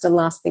the first and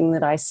last thing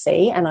that I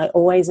see. And I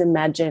always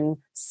imagine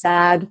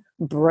sad,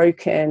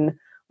 broken,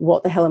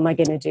 what the hell am I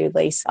going to do,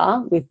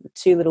 Lisa, with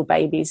two little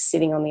babies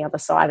sitting on the other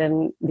side.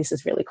 And this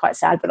is really quite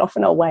sad, but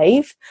often I'll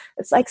wave.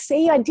 It's like,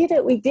 see, I did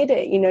it. We did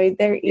it.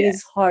 There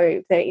is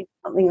hope. There is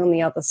something on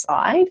the other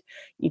side.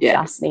 You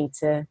just need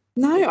to.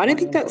 No, I don't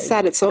think that's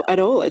sad at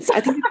all. I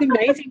think it's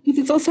amazing because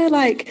it's also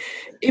like,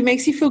 it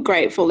makes you feel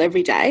grateful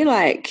every day.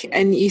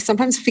 And you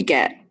sometimes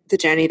forget the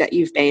journey that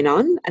you've been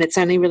on. And it's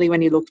only really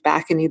when you look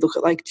back and you look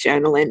at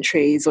journal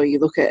entries, or you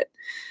look at,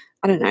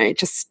 I don't know,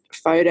 just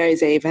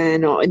photos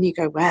even, and you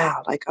go,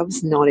 wow, I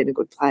was not in a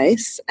good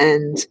place.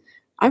 And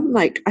I'm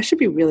I should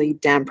be really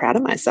damn proud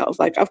of myself.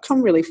 I've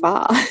come really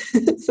far.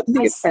 So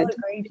I so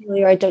agree,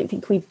 Julia. I don't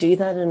think we do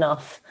that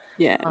enough.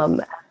 Yeah.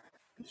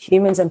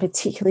 Humans, and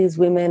particularly as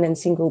women and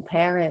single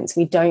parents,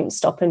 we don't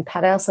stop and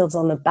pat ourselves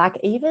on the back,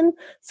 even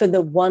for the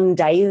one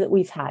day that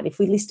we've had. If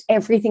we list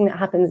everything that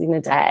happens in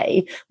a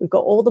day, we've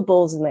got all the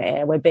balls in the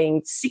air, we're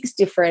being 6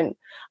 different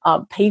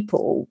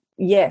people.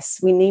 Yes,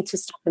 we need to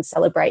stop and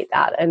celebrate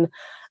that. And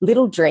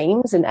little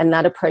dreams and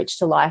that approach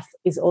to life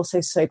is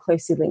also so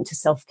closely linked to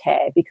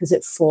self-care, because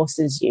it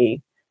forces you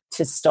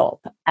to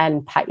stop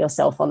and pat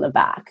yourself on the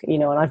back.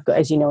 And I've got,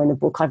 as you know, in the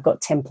book, I've got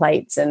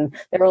templates, and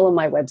they're all on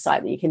my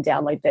website that you can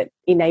download that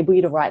enable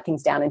you to write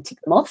things down and tick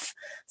them off.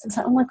 So it's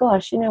like, oh my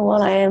gosh, you know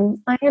what? I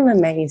am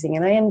amazing,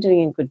 and I am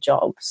doing a good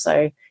job.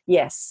 So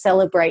yes,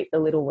 celebrate the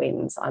little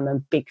wins. I'm a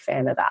big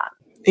fan of that.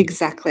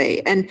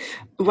 Exactly. And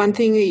one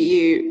thing that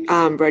you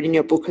wrote in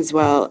your book as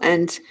well,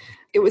 and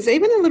it was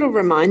even a little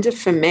reminder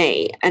for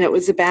me, and it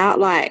was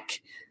about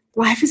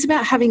life is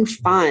about having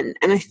fun.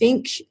 And I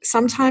think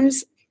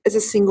sometimes as a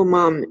single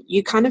mum,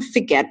 you kind of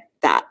forget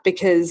that,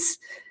 because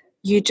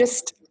you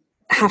just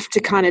have to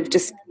kind of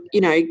just,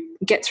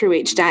 get through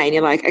each day, and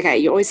you're like, okay,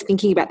 you're always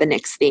thinking about the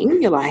next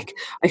thing. You're like,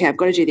 okay, I've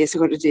got to do this.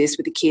 I've got to do this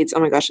with the kids. Oh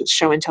my gosh, it's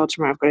show and tell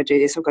tomorrow. I've got to do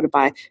this. I've got to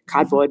buy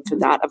cardboard for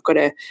that. I've got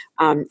to,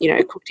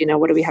 cook dinner.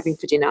 What are we having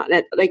for dinner?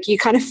 And you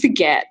kind of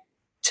forget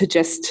to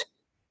just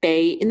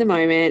be in the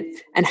moment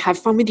and have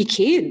fun with your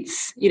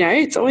kids.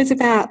 It's always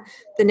about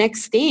the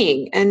next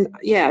thing. And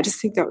yeah, I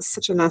just think that was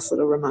such a nice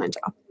little reminder.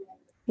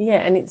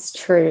 Yeah, and it's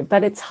true,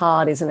 but it's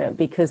hard, isn't it?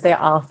 Because there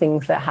are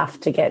things that have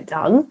to get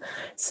done.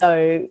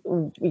 So,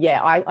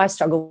 yeah, I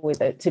struggle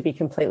with it, to be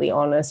completely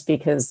honest,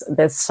 because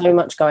there's so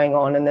much going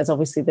on, and there's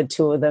obviously the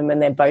 2 of them,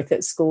 and they're both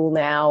at school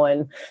now.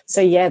 And so,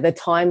 yeah, the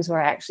times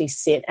where I actually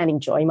sit and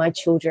enjoy my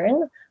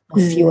children are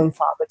few and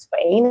far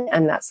between,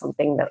 and that's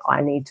something that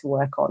I need to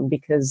work on,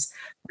 because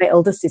my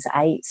eldest is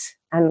 8.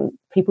 And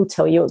people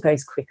tell you it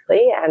goes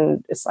quickly,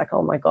 and it's like,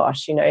 oh my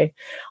gosh, I've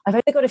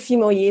only got a few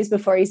more years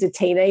before he's a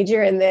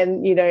teenager, and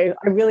then,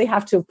 I really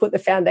have to put the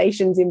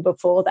foundations in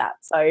before that.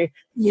 So It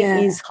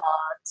is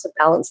hard to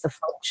balance the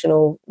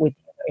functional with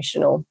the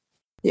emotional.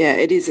 Yeah,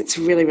 it is. It's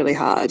really, really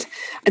hard.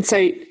 And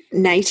so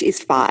Nate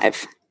is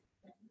 5.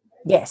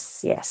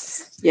 Yes,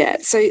 yes. Yeah.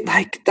 So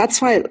like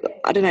that's why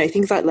I don't know,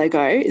 things like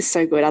Lego is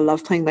so good. I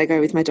love playing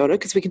Lego with my daughter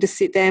because we can just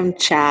sit there and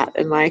chat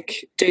and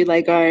like do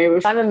Lego.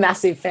 I'm a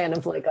massive fan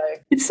of Lego.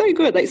 It's so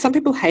good. Like some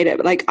people hate it,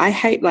 but like I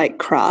hate like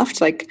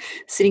craft. Like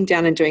sitting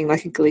down and doing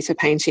like a glitter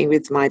painting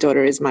with my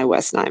daughter is my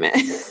worst nightmare.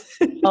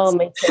 Oh,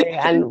 me too.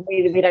 And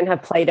we don't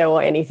have Play-Doh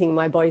or anything.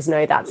 My boys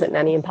know that's at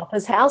Nanny and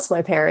Papa's house,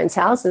 my parents'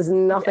 house. There's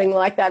nothing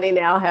like that in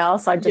our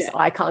house. I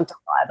can't do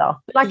either.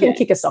 But I can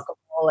kick a soccer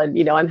ball and,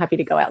 you know, I'm happy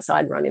to go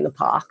outside and run in the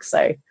park.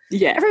 So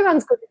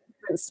everyone's good at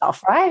different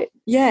stuff, right?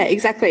 Yeah,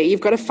 exactly.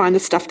 You've got to find the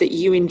stuff that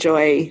you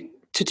enjoy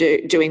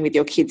doing with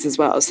your kids as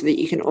well so that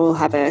you can all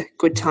have a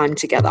good time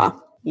together.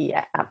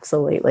 Yeah,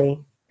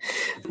 absolutely.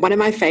 One of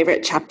my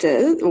favourite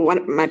chapters, or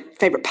my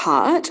favourite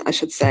part, I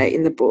should say,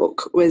 in the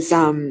book was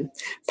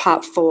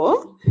part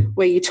 4,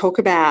 where you talk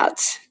about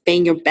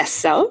being your best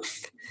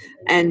self.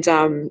 And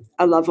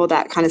I love all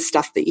that kind of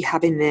stuff that you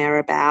have in there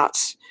about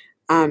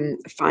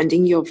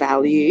finding your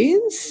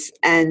values.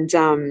 And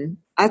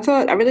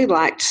I really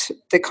liked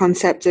the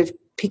concept of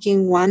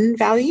picking one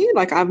value.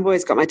 Like I've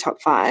always got my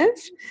top 5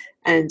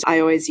 and I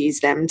always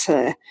use them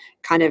to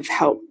kind of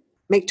help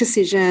make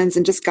decisions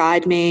and just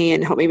guide me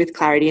and help me with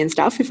clarity and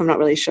stuff if I'm not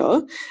really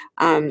sure.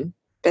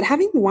 But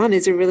having one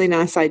is a really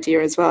nice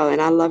idea as well. And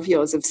I love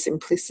yours of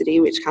simplicity,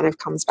 which kind of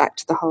comes back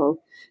to the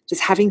whole just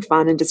having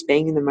fun and just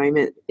being in the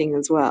moment thing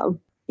as well.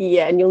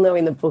 Yeah, and you'll know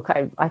in the book,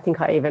 I think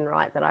I even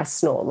write that I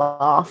snort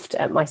laughed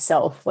at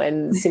myself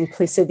when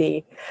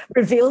simplicity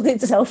revealed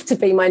itself to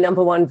be my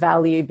number one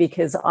value,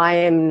 because I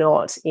am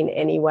not in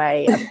any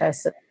way a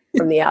person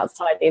from the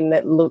outside in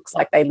that looks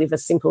like they live a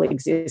simple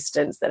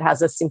existence, that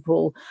has a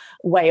simple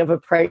way of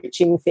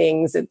approaching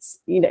things. It's,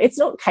 you know, it's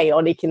not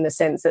chaotic in the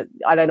sense that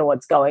I don't know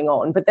what's going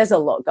on, but there's a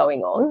lot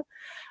going on.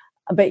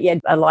 But yeah,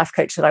 a life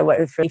coach that I work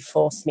with really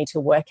forced me to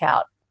work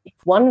out if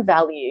one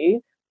value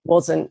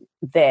wasn't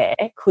there,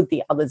 could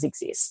the others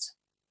exist?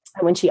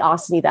 And when she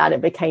asked me that,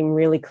 it became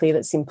really clear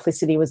that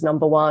simplicity was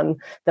number one,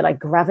 that I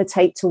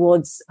gravitate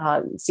towards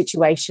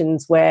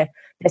situations where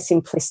they're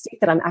simplistic,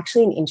 that I'm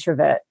actually an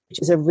introvert,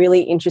 which is a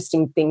really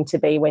interesting thing to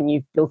be when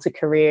you've built a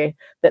career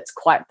that's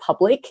quite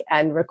public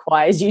and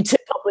requires you to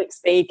public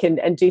speak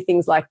and do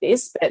things like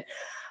this. But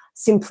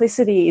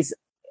simplicity is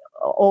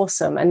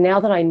awesome. And now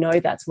that I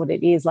know that's what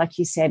it is, like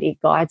you said, it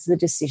guides the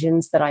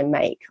decisions that I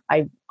make.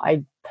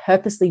 I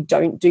purposely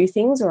don't do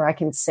things where I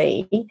can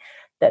see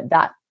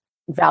that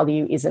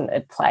value isn't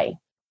at play.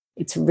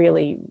 It's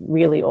really,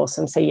 really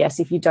awesome. So yes,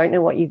 if you don't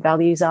know what your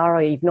values are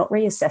or you've not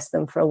reassessed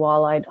them for a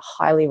while, I'd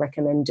highly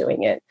recommend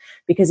doing it,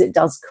 because it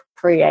does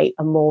create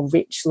a more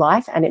rich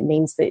life and it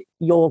means that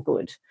you're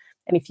good.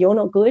 And if you're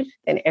not good,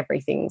 then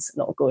everything's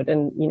not good.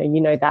 And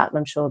you know that, and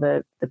I'm sure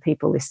the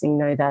people listening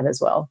know that as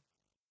well.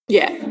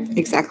 Yeah,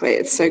 exactly.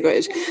 It's so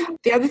good.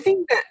 The other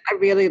thing that I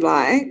really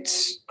liked,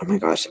 oh my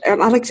gosh, I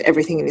liked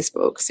everything in this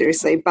book,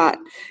 seriously, but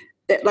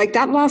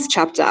that last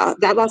chapter,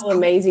 so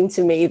amazing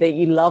to me that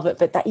you love it,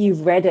 but that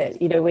you've read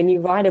it. You know, when you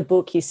write a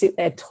book, you sit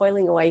there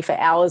toiling away for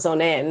hours on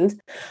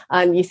end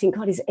and you think,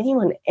 God, is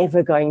anyone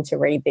ever going to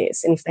read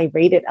this? And if they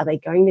read it, are they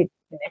going to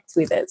connect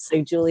with it?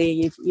 So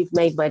Julia, you've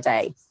made my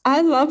day.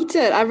 I loved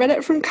it. I read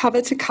it from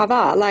cover to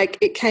cover. Like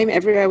it came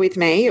everywhere with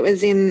me. It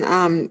was in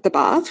the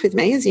bath with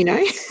me, as you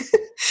know.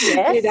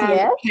 Yes,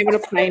 It came on a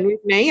plane with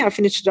me. I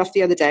finished it off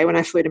the other day when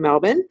I flew to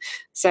Melbourne.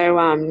 So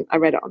I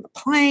read it on the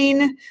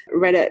plane,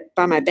 read it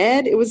by my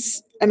bed. It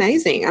was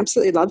amazing.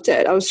 Absolutely loved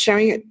it. I was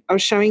showing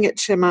it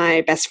to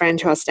my best friend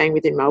who I was staying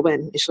with in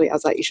Melbourne. Initially, I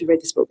was like, you should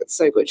read this book. It's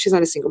so good. She's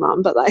not a single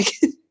mum, but like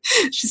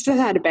she's just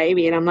had a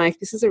baby. And I'm like,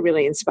 this is a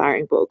really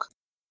inspiring book.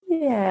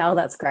 Yeah, oh,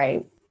 that's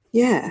great.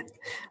 Yeah.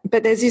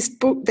 But there's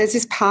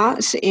this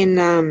part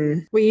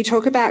in where you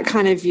talk about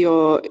kind of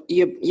your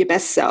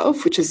best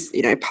self, which is,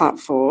 part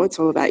 4. It's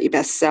all about your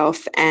best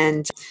self.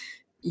 And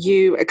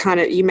you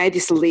made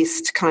this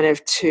list kind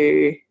of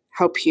to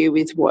help you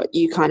with what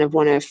you kind of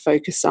want to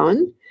focus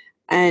on.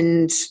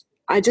 And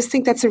I just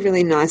think that's a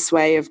really nice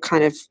way of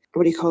kind of,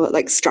 what do you call it,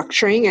 like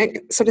structuring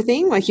it sort of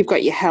thing. Like you've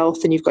got your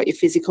health and you've got your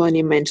physical and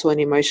your mental and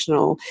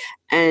emotional,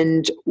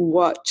 and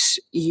what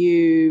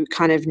you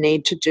kind of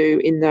need to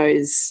do in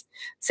those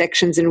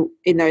sections and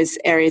in those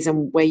areas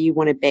and where you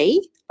want to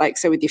be. Like,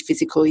 so with your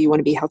physical, you want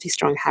to be healthy,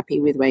 strong, happy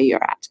with where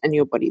you're at and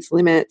your body's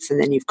limits.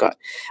 And then you've got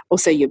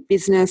also your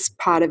business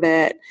part of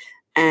it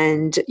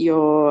and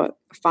your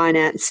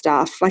finance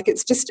stuff. Like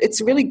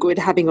it's really good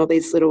having all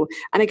these little,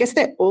 and I guess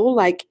they're all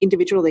like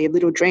individually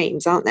little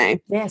dreams, aren't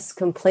they? Yes,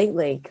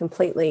 completely.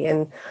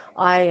 And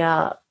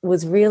I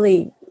was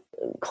really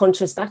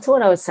conscious, back to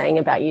what I was saying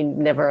about you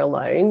never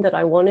alone, that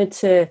I wanted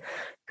to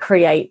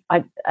create,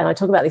 and I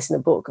talk about this in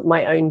the book,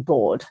 my own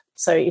board.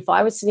 So if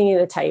I was sitting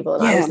at a table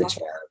and I was the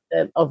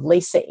chair of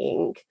Lisa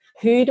Inc.,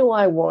 who do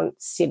I want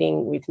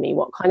sitting with me?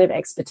 What kind of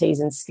expertise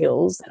and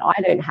skills that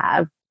I don't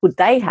have would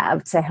they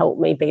have to help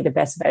me be the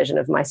best version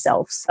of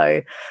myself?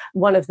 So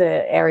one of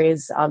the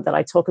areas that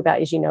I talk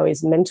about, as you know,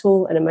 is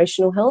mental and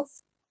emotional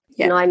health.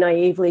 Yeah. And I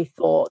naively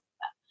thought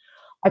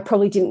I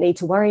probably didn't need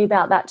to worry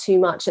about that too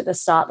much at the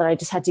start, that I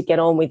just had to get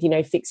on with,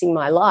 fixing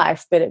my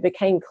life. But it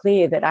became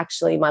clear that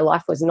actually my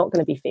life was not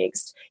going to be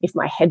fixed if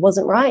my head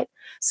wasn't right.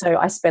 So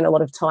I spent a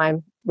lot of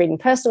time reading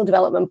personal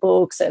development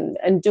books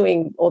and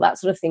doing all that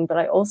sort of thing. But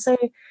I also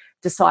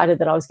decided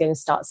that I was going to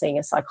start seeing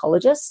a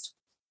psychologist,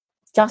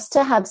 just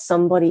to have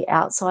somebody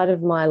outside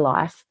of my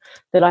life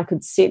that I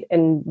could sit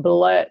and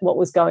blurt what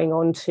was going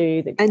on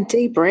to. And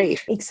debrief.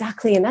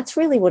 Exactly. And that's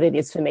really what it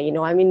is for me.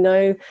 I'm in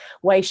no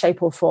way,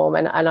 shape or form.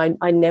 And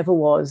I never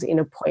was in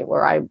a point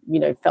where I,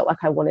 felt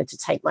like I wanted to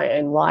take my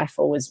own life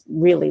or was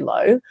really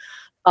low.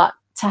 But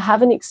to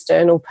have an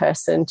external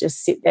person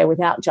just sit there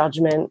without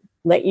judgment,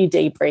 let you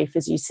debrief,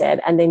 as you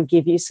said, and then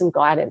give you some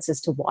guidance as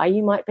to why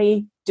you might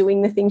be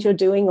doing the things you're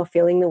doing or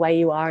feeling the way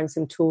you are, and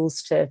some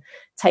tools to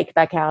take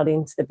back out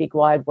into the big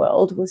wide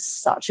world, was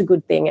such a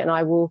good thing. And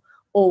I will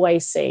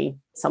always see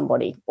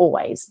somebody,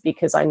 always,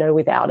 because I know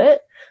without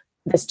it,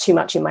 there's too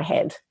much in my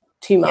head,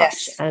 too much,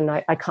 yes. And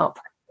I can't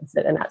practice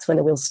it, and that's when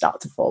the wheels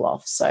start to fall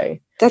off. So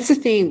that's the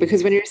thing,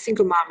 because when you're a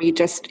single mum, you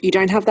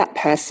don't have that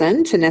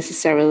person to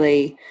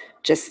necessarily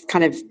just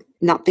kind of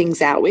nut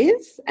things out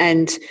with.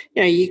 And,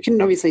 you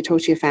can obviously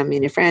talk to your family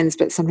and your friends,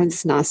 but sometimes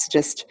it's nice to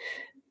just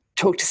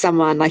talk to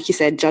someone, like you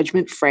said,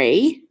 judgment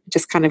free,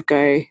 just kind of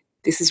go,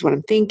 this is what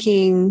I'm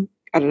thinking.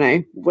 I don't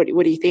know. What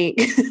do you think?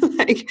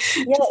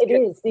 It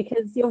is,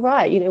 because you're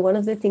right. One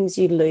of the things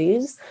you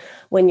lose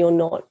when you're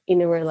not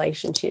in a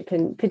relationship,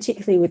 and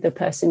particularly with the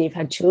person you've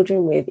had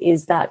children with,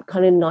 is that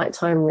kind of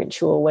nighttime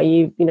ritual where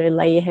you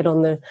lay your head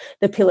on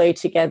the pillow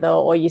together,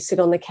 or you sit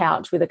on the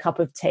couch with a cup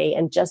of tea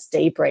and just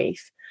debrief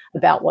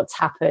about what's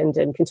happened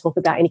and can talk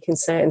about any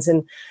concerns.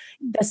 And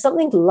there's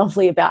something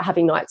lovely about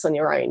having nights on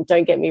your own.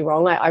 Don't get me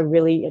wrong. I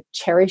really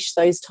cherish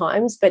those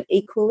times, but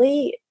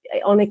equally,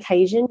 on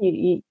occasion,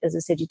 you, as I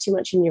said, you're too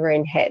much in your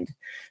own head.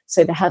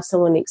 So to have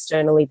someone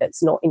externally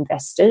that's not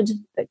invested,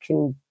 that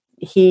can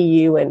hear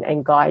you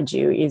and guide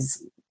you,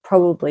 is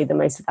probably the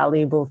most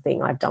valuable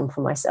thing I've done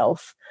for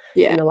myself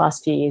in the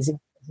last few years.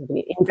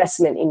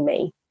 Investment in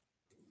me.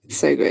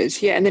 So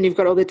good. Yeah. And then you've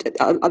got all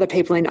the other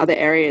people in other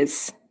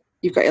areas.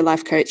 You've got your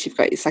life coach, you've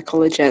got your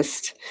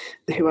psychologist.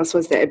 Who else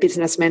was there? A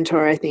business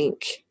mentor, I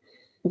think.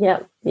 Yeah.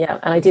 And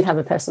I did have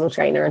a personal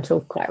trainer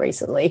until quite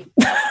recently.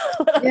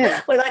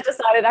 When I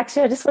decided,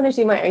 actually, I just want to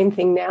do my own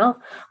thing now.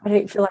 I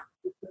don't feel like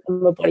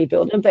I'm a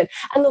bodybuilder.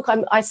 And look,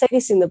 I say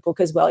this in the book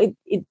as well.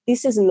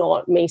 This is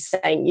not me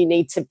saying you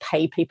need to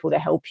pay people to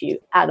help you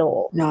at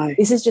all. No.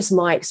 This is just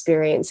my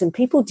experience. And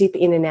people dip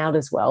in and out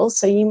as well.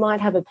 So you might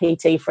have a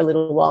PT for a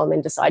little while and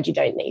then decide you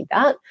don't need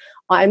that.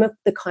 I'm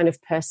the kind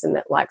of person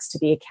that likes to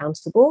be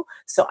accountable.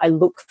 So I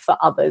look for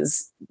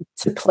others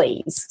to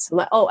please. So I'm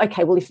like, oh,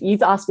 okay, well, if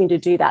you've asked me to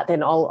do that,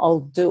 then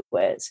I'll do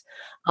it.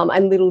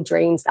 And Little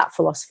Dreams, that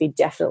philosophy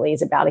definitely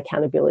is about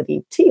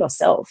accountability to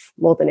yourself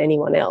more than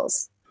anyone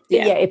else.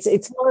 Yeah,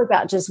 it's more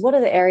about just what are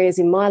the areas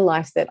in my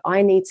life that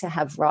I need to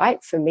have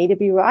right for me to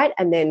be right,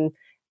 and then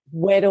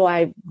where do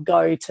I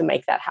go to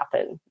make that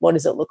happen? What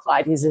does it look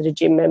like? Is it a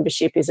gym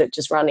membership? Is it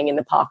just running in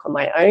the park on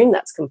my own?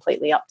 That's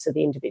completely up to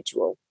the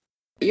individual.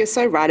 You're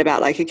so right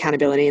about like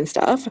accountability and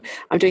stuff.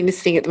 I'm doing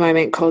this thing at the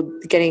moment called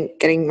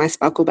getting my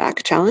sparkle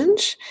back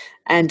challenge,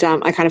 and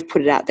I kind of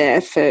put it out there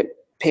for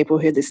people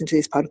who listen to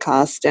this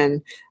podcast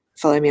and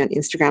follow me on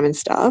Instagram and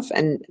stuff.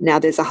 And now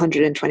there's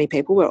 120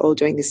 people. We're all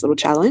doing this little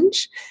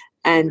challenge.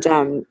 And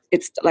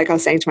it's like I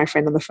was saying to my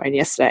friend on the phone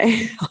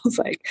yesterday, I was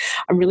like,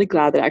 I'm really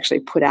glad that I actually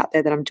put out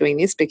there that I'm doing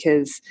this,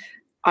 because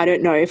I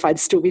don't know if I'd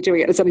still be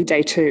doing it. It's only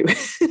day 2.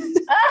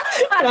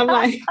 And I'm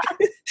like,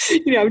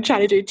 I'm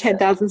trying to do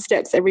 10,000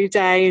 steps every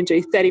day and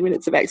do 30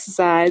 minutes of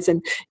exercise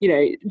and,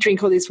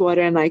 drink all this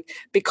water. And like,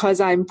 because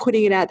I'm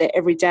putting it out there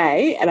every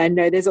day and I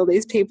know there's all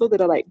these people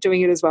that are like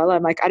doing it as well,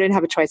 I'm like, I don't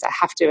have a choice. I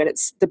have to. And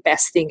it's the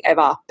best thing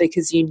ever,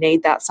 because you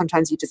need that.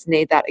 Sometimes you just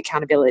need that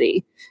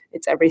accountability.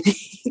 It's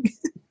everything.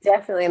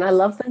 Definitely. And I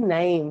love the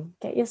name.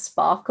 Get your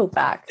sparkle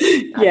back.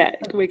 Yeah,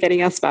 we're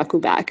getting our sparkle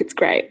back. It's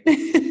great.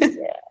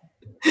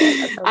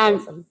 That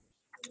sounds awesome.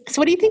 So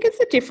what do you think is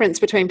the difference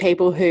between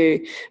people who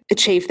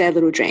achieve their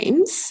little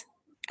dreams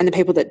and the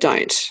people that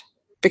don't?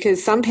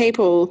 Because some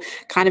people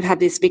kind of have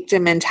this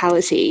victim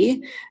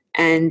mentality,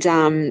 and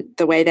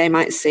the way they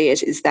might see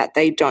it is that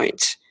they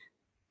don't.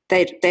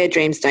 Their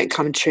dreams don't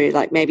come true.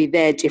 Like maybe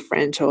they're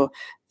different, or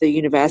the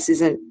universe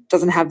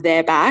doesn't have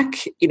their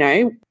back.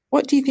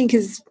 What do you think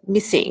is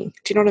missing?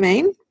 Do you know what I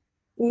mean?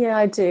 Yeah,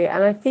 I do.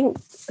 And I think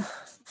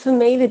for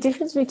me, the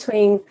difference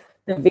between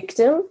the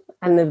victim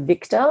and the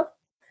victor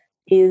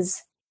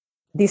is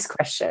this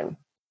question: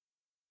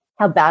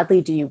 how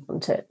badly do you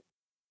want it?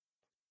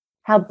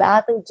 How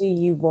badly do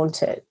you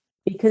want it?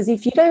 Because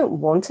if you don't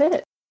want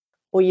it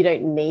or you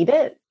don't need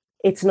it,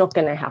 it's not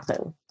going to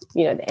happen.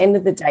 At the end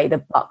of the day, the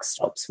buck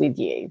stops with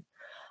you.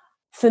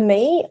 For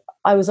me,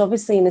 I was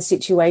obviously in a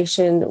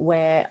situation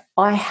where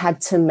I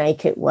had to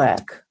make it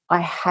work. I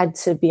had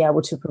to be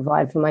able to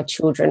provide for my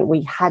children.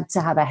 We had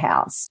to have a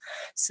house.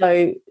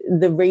 So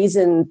the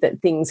reason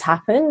that things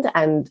happened,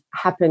 and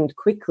happened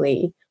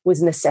quickly,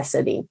 was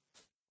necessity.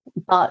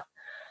 But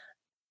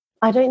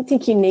I don't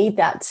think you need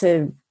that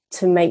to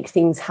make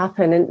things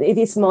happen. And it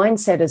is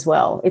mindset as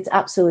well. It's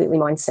absolutely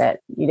mindset.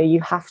 You know,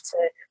 you have to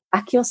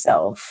back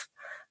yourself.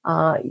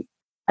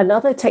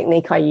 Another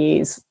technique I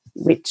use,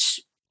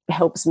 which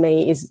helps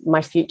me, is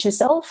my future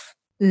self.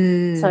 So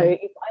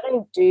if I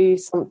don't do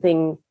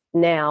something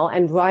now,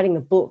 and writing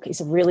a book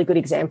is a really good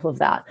example of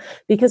that,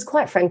 because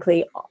quite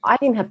frankly, I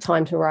didn't have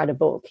time to write a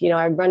book. You know,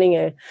 I'm running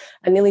a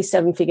nearly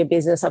 7-figure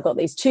business. I've got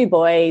these 2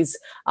 boys.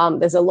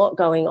 There's a lot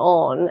going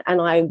on,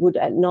 and I would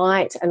at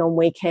night and on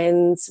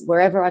weekends,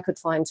 wherever I could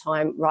find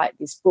time, write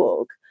this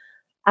book.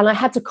 And I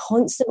had to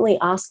constantly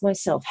ask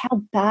myself,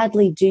 how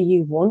badly do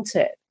you want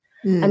it?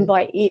 And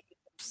by it,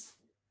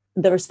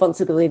 the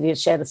responsibility to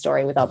share the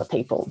story with other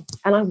people.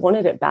 And I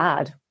wanted it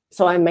bad.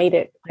 So I made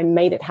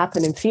it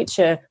happen. In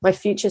future, my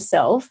future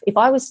self, if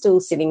I was still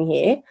sitting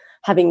here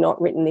having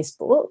not written this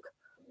book,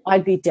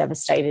 I'd be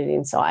devastated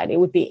inside. It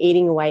would be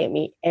eating away at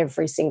me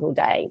every single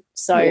day.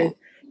 So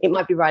it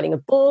might be writing a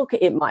book,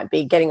 it might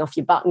be getting off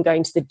your butt and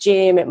going to the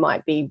gym, it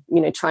might be, you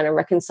know, trying to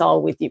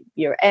reconcile with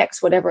your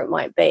ex, whatever it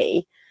might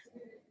be.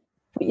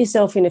 Put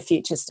yourself in a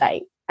future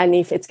state. And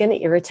if it's going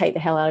to irritate the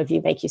hell out of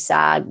you, make you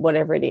sad,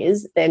 whatever it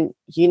is, then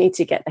you need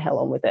to get the hell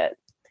on with it.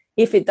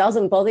 If it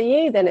doesn't bother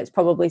you, then it's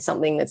probably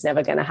something that's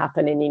never going to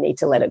happen, and you need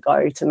to let it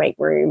go to make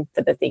room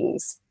for the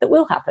things that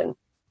will happen.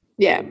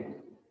 Yeah.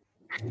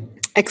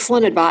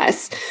 Excellent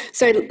advice.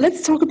 So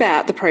let's talk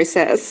about the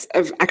process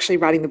of actually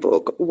writing the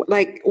book.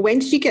 Like, when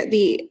did you get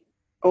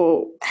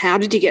how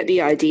did you get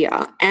the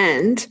idea,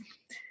 and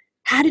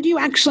how did you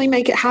actually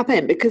make it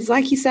happen? Because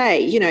like you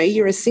say, you know,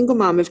 you're a single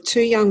mum of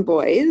 2 young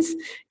boys,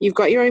 you've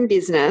got your own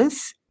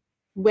business.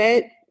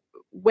 Where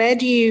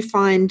do you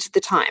find the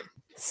time?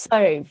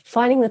 So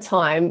finding the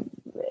time,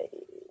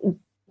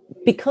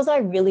 because I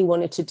really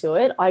wanted to do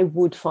it, I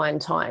would find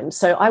time.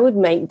 So I would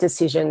make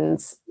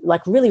decisions,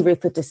 like really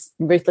ruthless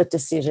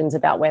decisions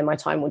about where my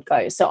time would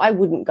go. So I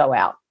wouldn't go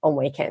out on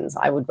weekends.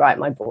 I would write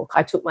my book.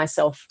 I took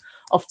myself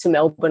off to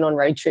Melbourne on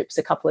road trips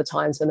a couple of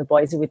times when the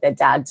boys were with their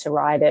dad to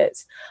write it.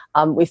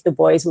 If the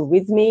boys were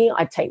with me,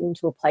 I'd take them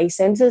to a play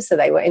centre so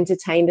they were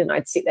entertained, and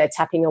I'd sit there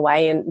tapping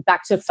away. And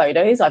back to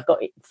photos, I've got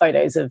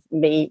photos of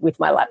me with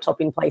my laptop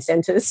in play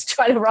centres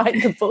trying to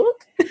write the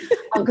book,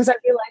 because I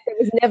realised there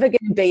was never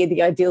going to be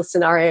the ideal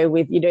scenario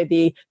with, you know,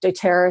 the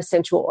doTERRA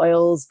essential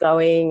oils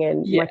going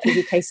and my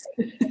TV case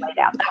laid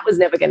out. That was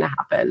never going to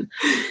happen.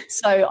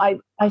 So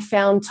I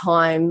found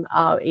time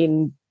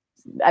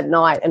at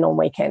night and on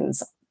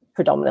weekends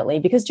predominantly,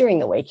 because during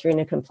the week you're in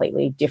a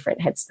completely different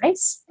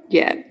headspace.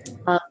 Yeah.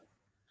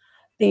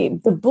 The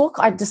book,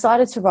 I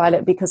decided to write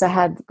it because I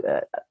had,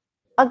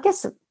 I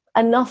guess,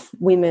 enough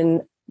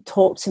women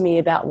talk to me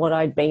about what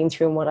I'd been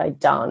through and what I'd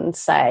done,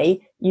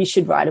 say, you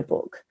should write a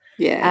book.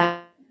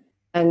 Yeah.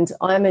 And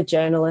I'm a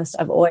journalist.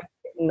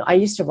 I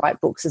used to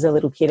write books as a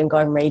little kid and go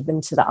and read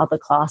them to the other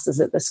classes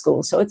at the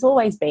school. So it's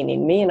always been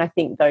in me. And I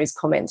think those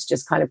comments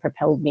just kind of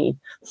propelled me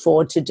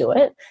forward to do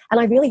it. And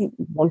I really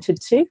wanted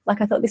to.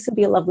 Like, I thought this would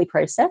be a lovely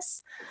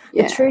process.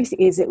 Yeah. The truth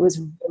is, it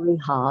was really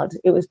hard.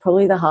 It was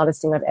probably the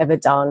hardest thing I've ever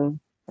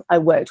done. I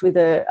worked with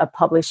a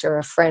publisher,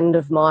 a friend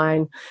of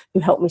mine, who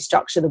helped me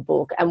structure the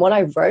book. And what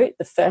I wrote,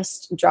 the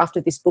first draft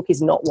of this book,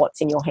 is not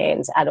what's in your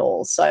hands at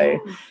all. So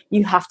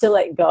you have to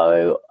let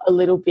go a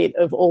little bit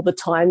of all the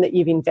time that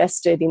you've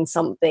invested in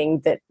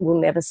something that will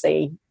never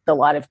see the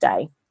light of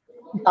day.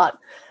 But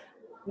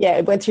yeah,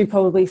 it went through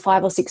probably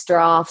 5 or 6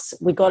 drafts.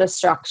 We got a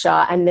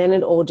structure, and then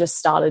it all just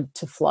started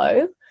to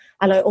flow.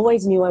 And I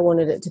always knew I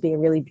wanted it to be a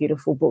really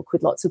beautiful book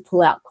with lots of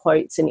pull-out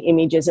quotes and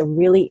images, a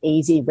really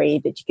easy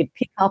read that you could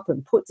pick up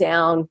and put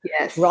down,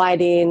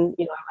 write in.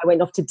 You know, I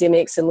went off to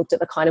Dimmicks and looked at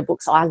the kind of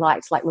books I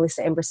liked, like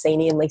Melissa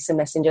Ambrosini and Lisa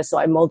Messenger, so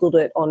I modelled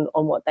it on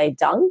what they'd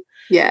done.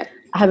 Yeah.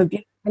 I have a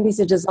beautiful friend who's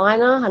a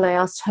designer, and I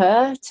asked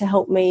her to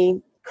help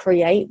me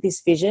create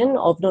this vision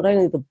of not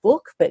only the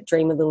book, but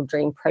Dream a Little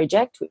Dream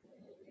Project,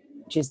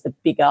 which is the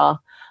bigger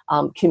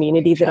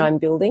community that I'm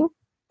building,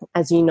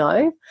 as you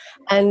know.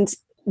 And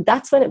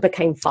that's when it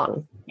became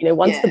fun. You know,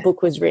 once the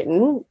book was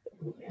written,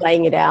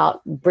 laying it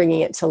out,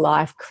 bringing it to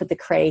life, the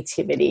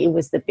creativity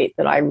was the bit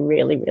that I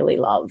really, really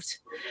loved.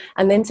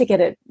 And then to get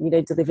it, you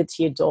know, delivered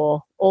to your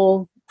door,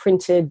 all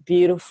printed,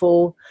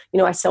 beautiful. You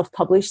know, I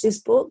self-published this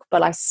book,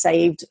 but I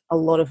saved a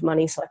lot of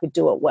money so I could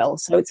do it well.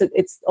 So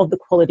it's of the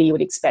quality you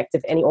would expect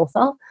of any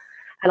author.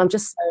 And I'm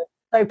just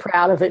so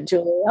proud of it,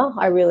 Julia.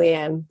 I really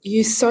am.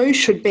 You so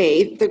should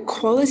be. The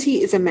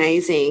quality is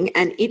amazing,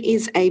 and it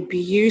is a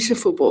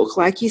beautiful book.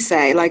 Like you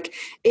say, like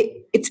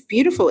it's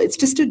beautiful. It's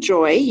just a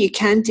joy. You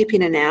can dip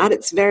in and out.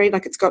 It's very,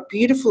 like, it's got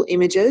beautiful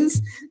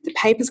images. The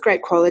paper's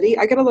great quality.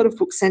 I get a lot of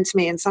books sent to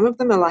me, and some of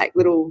them are like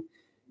little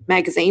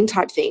magazine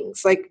type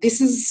things. Like,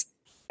 this is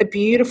a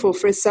beautiful,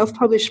 for a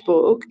self-published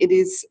book, it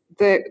is,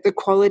 the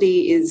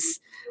quality is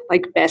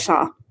like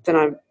better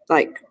than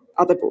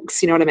other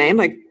books. You know what I mean?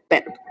 Like,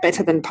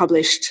 better than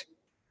published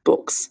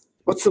books.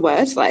 What's the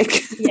word?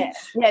 Like, no,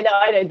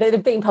 I know they're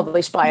being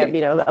published by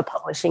a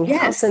publishing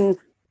house, and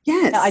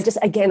I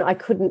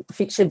couldn't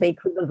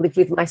have lived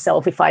with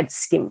myself if I'd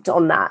skimped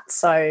on that.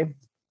 So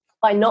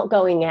by not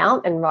going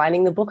out and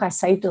writing the book, I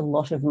saved a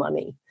lot of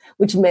money,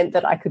 which meant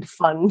that I could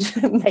fund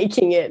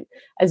making it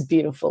as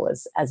beautiful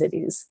as it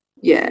is.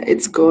 Yeah,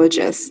 it's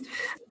gorgeous.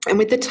 And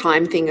with the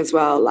time thing as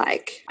well,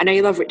 like, I know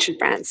you love Richard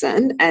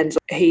Branson, and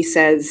he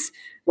says,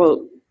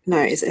 well,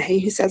 no, is it he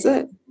who says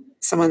it?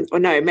 Someone, or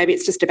no, maybe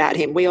it's just about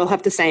him. We all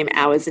have the same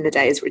hours in a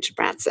day as Richard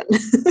Branson.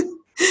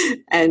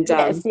 And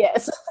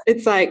yes.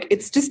 It's like,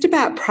 it's just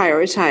about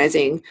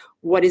prioritizing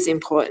what is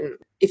important.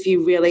 If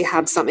you really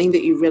have something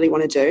that you really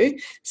want to do,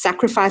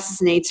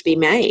 sacrifices need to be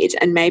made,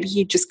 and maybe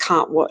you just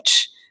can't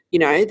watch, you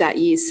know, that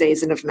year's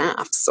season of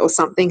maths, or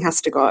something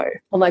has to go.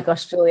 Oh my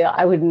gosh, Julia,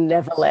 I would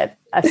never let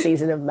a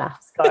season of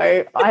maths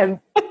go. I'm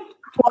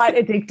quite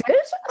addicted.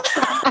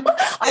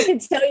 I can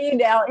tell you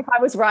now, if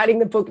I was writing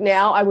the book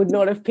now, I would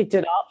not have picked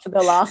it up for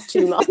the last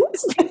 2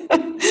 months.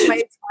 My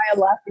entire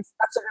life is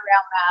centered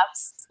around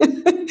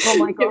maths. Oh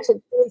my gosh,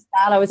 it's really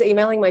sad. I was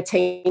emailing my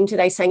team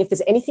today saying, if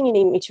there's anything you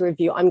need me to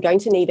review, I'm going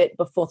to need it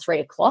before 3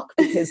 o'clock,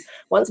 because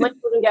once my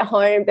children get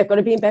home, they've got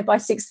to be in bed by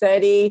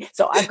 6:30.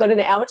 So I've got an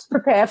hour to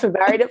prepare for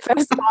Married at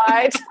First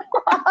Sight.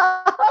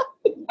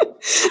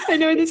 I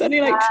know there's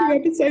only like 2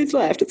 episodes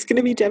left. It's going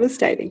to be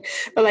devastating.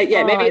 But like,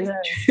 yeah, maybe it's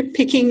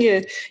picking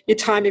your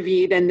time of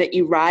year then that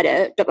you write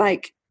it. But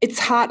like, it's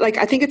hard. Like,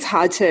 I think it's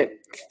hard to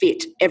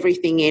fit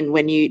everything in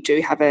when you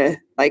do have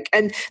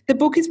and the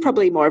book is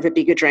probably more of a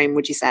bigger dream,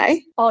 would you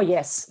say? Oh,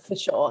 yes, for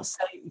sure.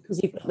 So because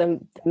you've got the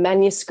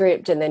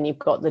manuscript, and then you've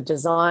got the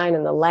design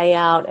and the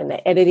layout and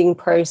the editing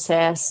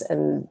process.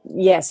 And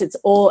yes, it's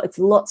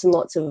lots and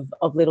lots of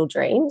little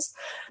dreams.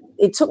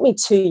 It took me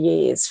 2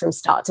 years from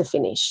start to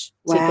finish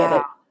to get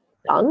it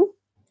done.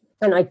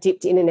 And I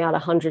dipped in and out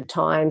 100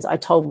 times. I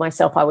told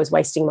myself I was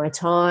wasting my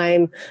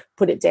time,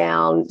 put it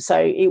down. So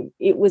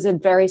it was a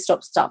very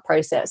stop-start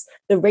process.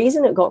 The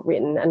reason it got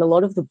written, and a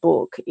lot of the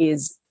book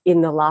is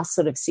in the last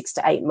sort of 6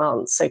 to 8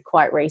 months, so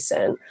quite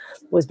recent,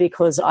 was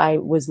because I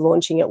was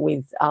launching it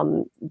with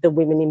the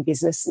Women in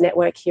Business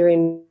Network here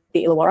in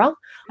the Illawarra.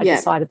 I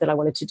decided that I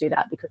wanted to do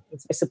that because it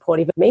was so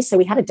supportive of me. So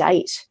we had a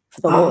date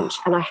for the launch,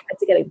 and I had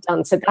to get it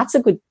done. So that's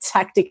a good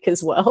tactic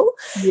as well.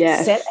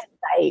 Yes. Set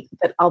a date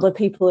that other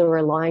people are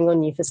relying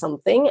on you for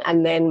something,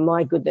 and then,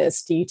 my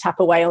goodness, do you tap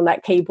away on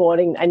that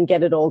keyboard and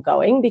get it all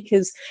going?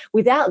 Because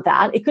without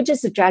that, it could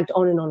just have dragged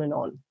on and on and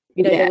on.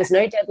 You know, there was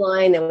no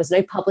deadline. There was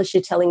no publisher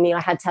telling me I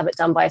had to have it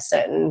done by a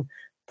certain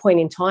point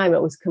in time.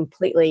 It was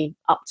completely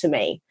up to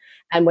me.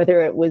 And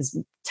whether it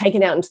was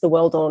taken out into the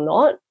world or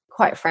not,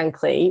 quite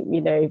frankly,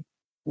 you know,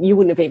 you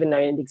wouldn't have even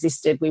known it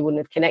existed. We wouldn't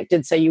have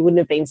connected. So you wouldn't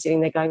have been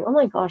sitting there going, oh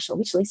my gosh, I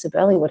wish Lisa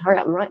Burling would hurry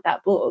up and write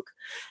that book.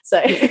 So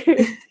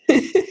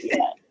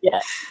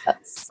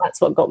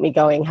that's what got me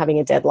going, having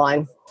a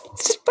deadline.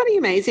 It's just bloody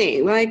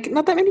amazing. Like,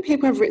 not that many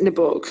people have written a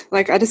book.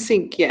 Like, I just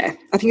think, I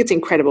think it's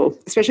incredible,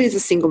 especially as a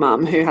single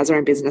mum who has her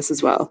own business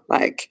as well.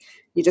 Like,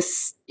 you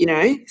just, you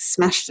know,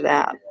 smashed it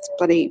out. It's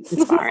bloody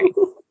inspiring.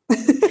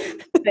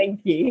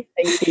 Thank you.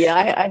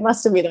 I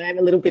must admit, I am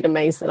a little bit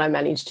amazed that I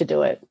managed to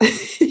do it.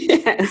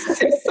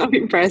 Yes, it's so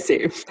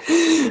impressive.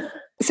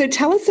 So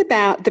tell us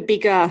about the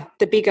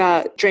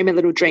bigger Dream a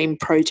Little Dream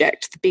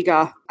project, the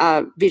bigger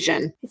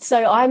vision.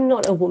 So I'm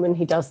not a woman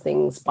who does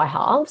things by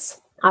halves.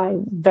 I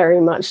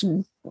very much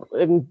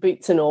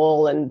boots and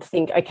all and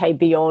think, okay,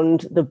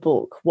 beyond the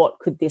book, what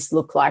could this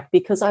look like?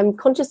 Because I'm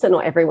conscious that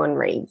not everyone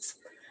reads.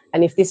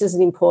 And if this is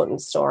an important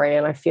story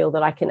and I feel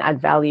that I can add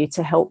value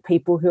to help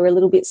people who are a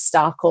little bit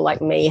stuck or, like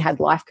me,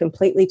 had life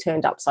completely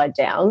turned upside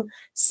down,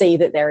 see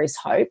that there is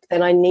hope,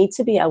 then I need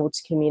to be able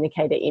to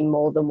communicate it in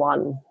more than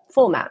one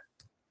format.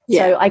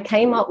 So I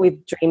came up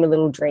with Dream a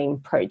Little Dream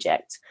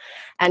project.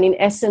 And in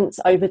essence,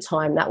 over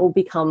time, that will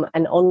become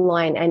an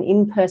online and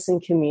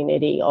in-person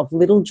community of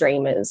little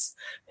dreamers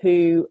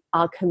who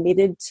are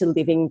committed to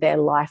living their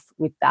life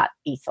with that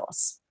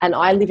ethos. And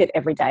I live it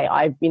every day.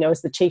 I,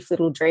 as the chief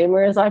little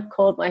dreamer, as I've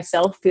called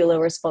myself, feel a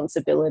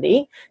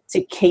responsibility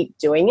to keep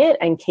doing it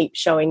and keep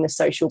showing the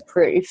social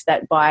proof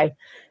that by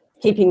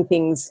keeping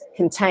things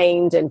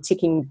contained and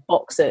ticking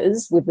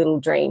boxes with little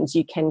dreams,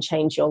 you can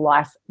change your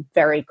life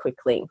very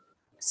quickly.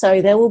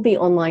 So there will be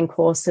online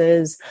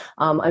courses.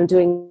 I'm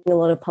doing a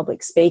lot of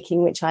public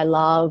speaking, which I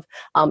love.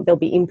 There'll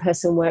be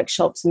in-person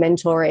workshops,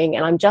 mentoring,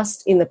 and I'm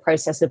just in the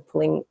process of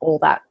pulling all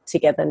that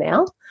together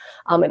now.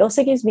 It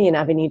also gives me an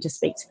avenue to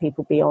speak to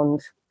people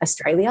beyond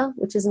Australia,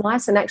 which is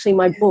nice. And actually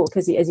my book,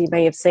 as you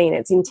may have seen,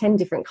 it's in 10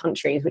 different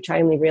countries, which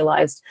I only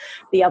realised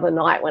the other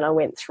night when I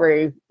went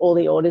through all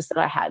the orders that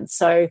I had.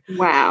 So,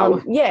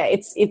 wow.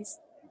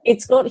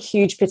 It's got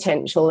huge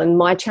potential, and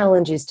my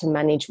challenge is to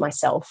manage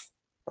myself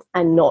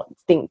and not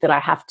think that I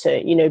have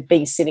to,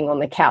 be sitting on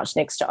the couch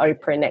next to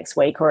Oprah next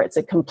week or it's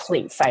a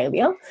complete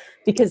failure,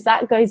 because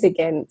that goes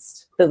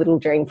against the little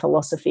dream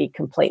philosophy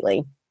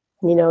completely.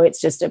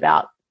 It's just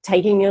about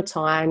taking your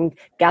time,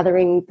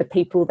 gathering the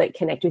people that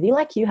connect with you,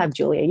 like you have,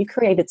 Julia. You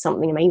created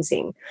something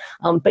amazing,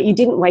 but you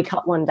didn't wake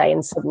up one day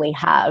and suddenly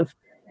have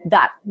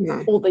that,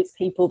 all these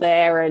people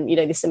there and,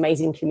 this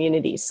amazing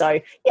community. So,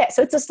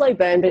 so it's a slow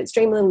burn, but it's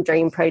Dream a Little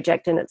Dream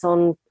project and it's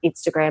on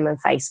Instagram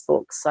and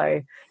Facebook.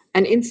 So,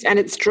 And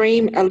it's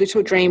Dream a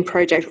Little Dream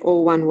Project,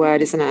 all one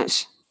word, isn't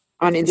it?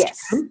 On Instagram.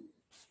 Yes.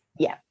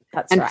 Yeah,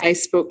 that's and right.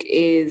 Facebook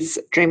is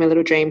Dream a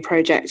Little Dream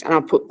Project, and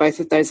I'll put both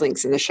of those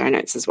links in the show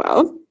notes as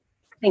well.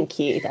 Thank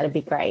you. That'd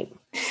be great.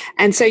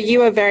 And so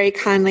you are very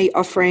kindly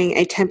offering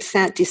a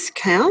 10%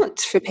 discount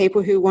for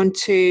people who want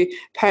to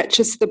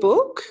purchase the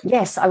book.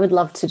 Yes, I would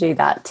love to do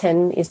that.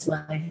 10 is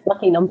my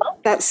lucky number.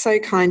 That's so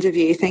kind of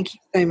you. Thank you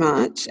so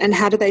much. And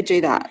how do they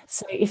do that?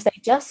 So if they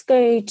just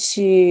go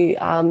to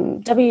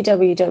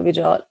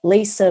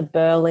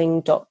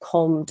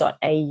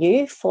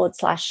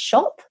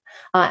www.lisaburling.com.au/shop,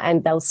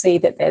 and they'll see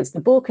that there's the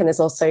book, and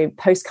there's also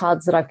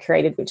postcards that I've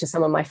created, which are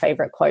some of my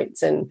favorite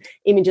quotes and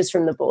images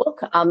from the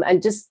book.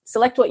 And just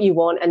select what you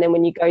want. And then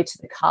when you go to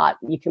the cart,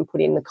 you can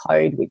put in the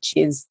code, which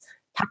is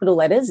capital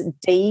letters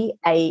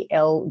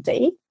DALD,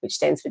 which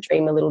stands for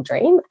Dream a Little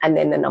Dream, and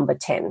then the number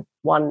 10,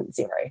 10.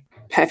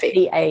 Perfect.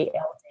 DALD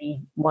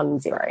 10.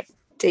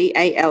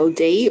 DALD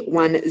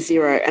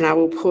 10. And I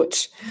will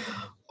put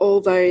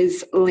all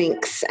those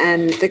links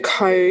and the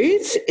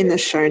code in the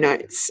show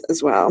notes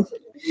as well.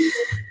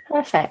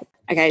 Perfect.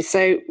 Okay,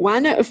 so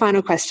one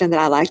final question that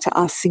I like to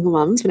ask single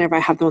mums whenever I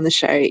have them on the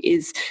show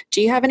is,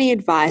 do you have any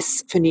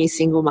advice for new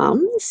single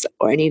mums,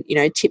 or any,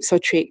 tips or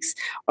tricks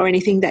or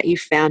anything that you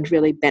found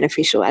really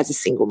beneficial as a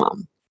single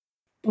mum?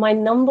 My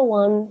number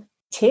one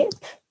tip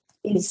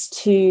is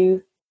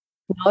to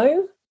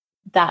know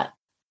that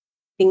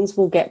things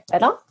will get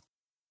better,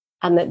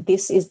 and that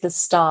this is the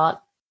start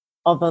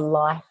of a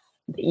life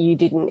that you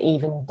didn't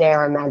even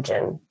dare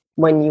imagine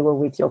when you were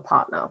with your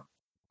partner.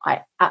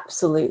 I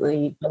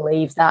absolutely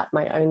believe that.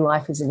 My own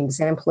life is an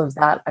example of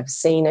that. I've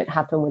seen it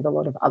happen with a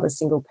lot of other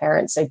single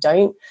parents. So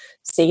don't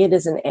see it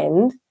as an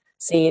end.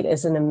 See it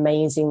as an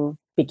amazing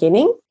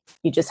beginning.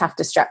 You just have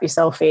to strap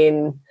yourself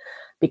in,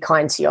 be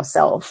kind to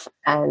yourself,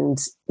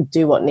 and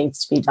do what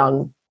needs to be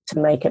done to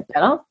make it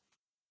better.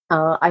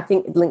 I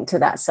think linked to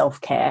that,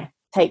 self-care.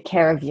 Take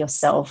care of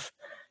yourself.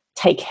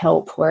 Take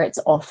help where it's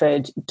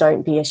offered.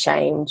 Don't be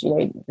ashamed.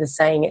 The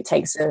saying, it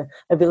takes a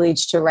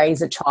village to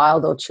raise a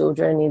child or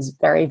children, is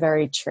very,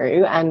 very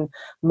true. And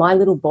my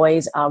little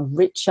boys are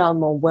richer,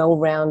 more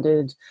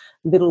well-rounded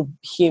little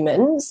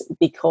humans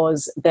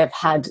because they've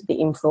had the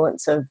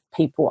influence of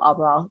people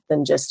other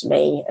than just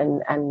me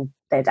and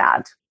their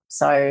dad.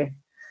 So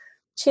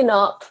chin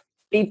up,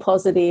 be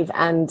positive,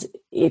 and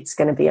it's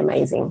going to be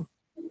amazing.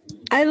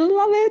 I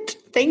love it.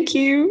 Thank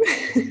you.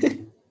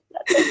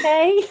 That's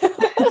okay.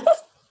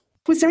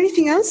 Was there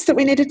anything else that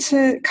we needed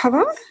to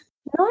cover?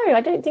 No,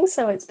 I don't think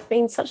so. It's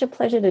been such a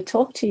pleasure to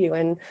talk to you,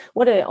 and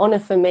what an honour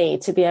for me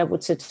to be able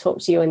to talk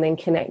to you and then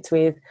connect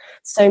with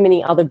so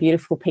many other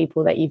beautiful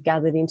people that you've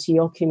gathered into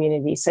your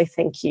community. So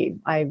thank you.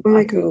 I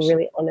feel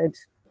really honoured.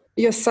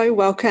 You're so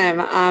welcome.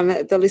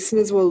 The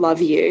listeners will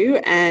love you,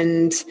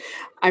 and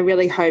I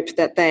really hope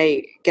that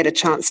they get a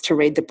chance to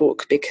read the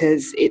book,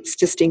 because it's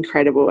just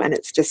incredible, and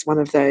it's just one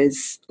of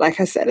those, like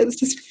I said, it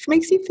just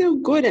makes you feel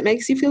good. It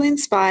makes you feel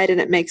inspired,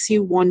 and it makes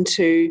you want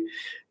to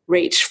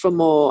reach for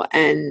more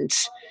and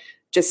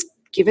just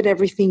give it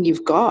everything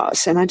you've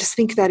got. And I just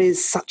think that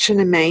is such an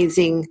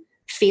amazing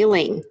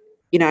feeling.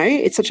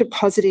 It's such a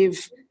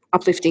positive,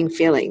 uplifting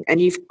feeling, and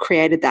you've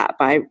created that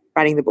by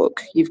writing the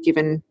book. You've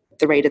given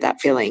the reader that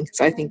feeling.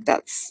 So I think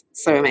that's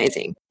so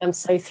amazing. I'm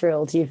so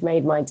thrilled. You've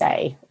made my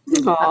day.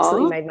 Aww.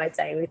 Absolutely made my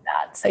day with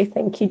that. So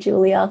thank you,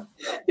 Julia.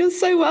 You're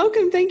so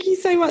welcome. Thank you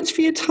so much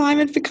for your time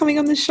and for coming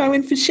on the show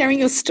and for sharing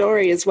your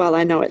story as well.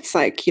 I know it's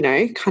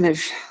kind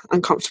of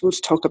uncomfortable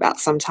to talk about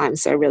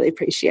sometimes, so I really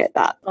appreciate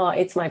that. Oh,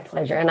 it's my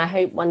pleasure. And I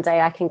hope one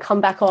day I can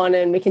come back on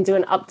and we can do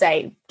an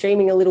update,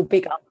 dreaming a little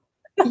bigger.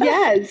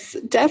 Yes,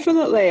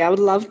 definitely. I would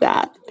love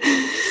that.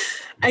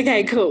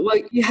 Okay, cool.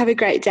 Well, you have a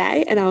great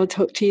day, and I'll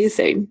talk to you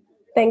soon.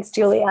 Thanks,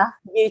 Julia.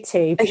 You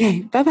too.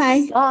 Okay,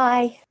 bye-bye.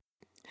 Bye.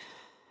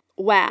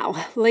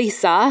 Wow,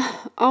 Lisa,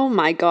 oh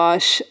my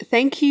gosh,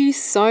 thank you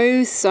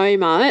so, so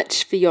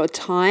much for your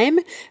time,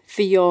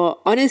 for your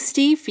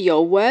honesty, for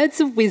your words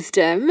of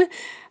wisdom.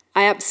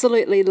 I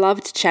absolutely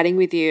loved chatting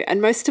with you.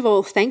 And most of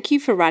all, thank you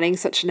for writing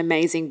such an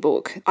amazing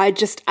book. I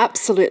just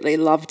absolutely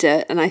loved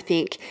it. And I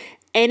think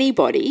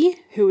anybody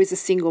who is a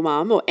single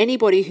mum, or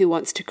anybody who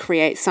wants to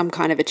create some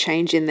kind of a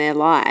change in their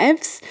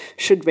lives,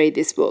 should read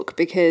this book,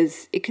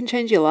 because it can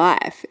change your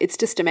life. It's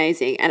just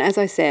amazing. And as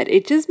I said,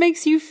 it just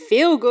makes you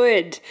feel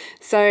good.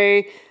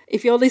 So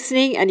if you're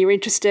listening and you're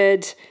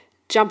interested,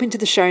 jump into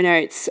the show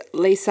notes.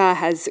 Lisa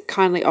has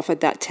kindly offered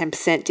that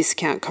 10%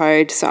 discount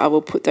code, so I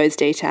will put those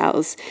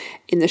details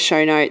in the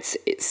show notes.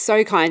 It's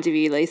so kind of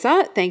you,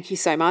 Lisa. Thank you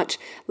so much.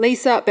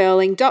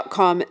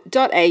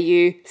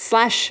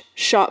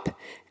 lisaburling.com.au/shop.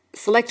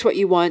 Select what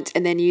you want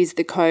and then use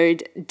the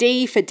code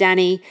D for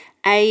Danny,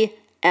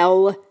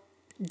 ALD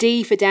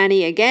for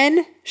Danny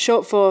again,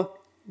 short for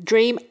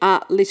Dream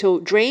a Little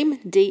Dream,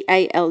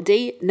 DALD,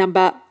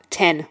 number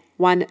 10,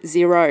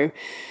 10,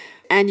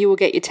 and you will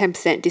get your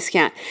 10%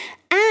 discount.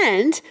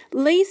 And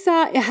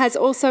Lisa has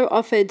also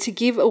offered to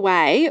give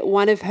away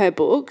one of her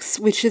books,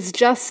 which is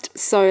just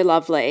so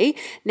lovely.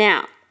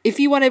 Now, If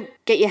you want to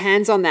get your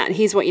hands on that,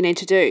 here's what you need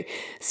to do.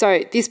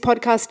 So this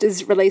podcast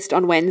is released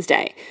on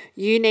Wednesday.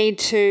 You need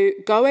to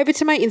go over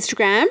to my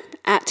Instagram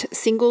at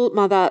Single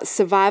Mother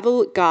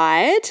Survival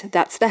Guide.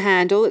 That's the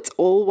handle. It's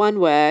all one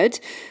word.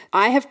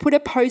 I have put a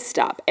post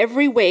up.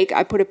 Every week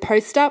I put a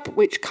post up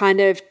which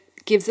kind of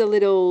gives a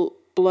little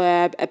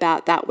blurb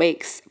about that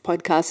week's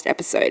podcast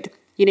episode.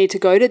 You need to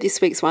go to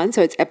this week's one.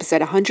 So it's episode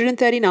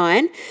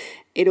 139.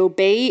 It'll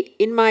be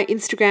in my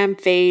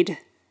Instagram feed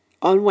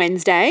on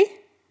Wednesday,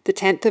 the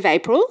 10th of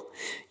April.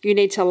 You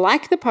need to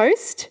like the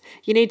post.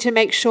 You need to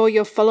make sure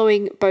you're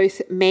following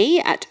both me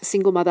at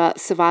Single Mother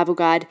Survival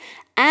Guide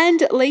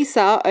and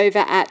Lisa over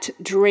at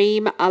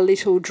Dream a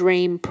Little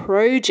Dream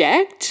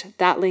Project.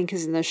 That link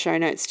is in the show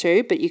notes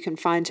too, but you can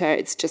find her.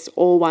 It's just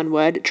all one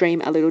word,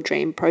 Dream a Little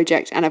Dream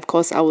Project. And of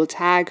course, I will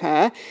tag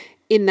her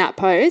in that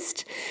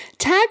post.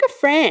 Tag a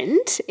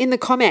friend in the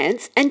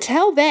comments and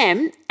tell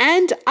them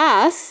and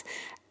us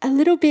a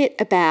little bit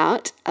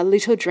about a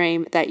little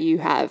dream that you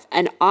have.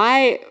 And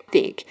I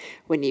think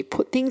when you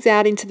put things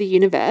out into the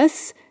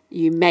universe,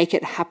 you make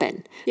it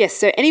happen. Yes,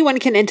 so anyone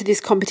can enter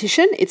this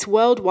competition. It's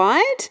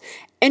worldwide.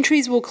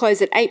 Entries will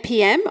close at 8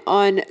 p.m.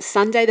 on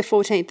Sunday, the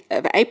 14th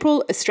of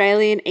April,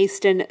 Australian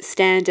Eastern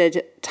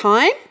Standard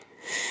Time.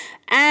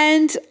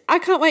 And I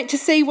can't wait to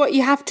see what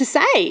you have to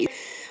say.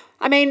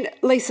 I mean,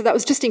 Lisa, that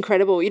was just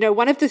incredible. You know,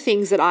 one of the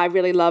things that I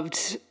really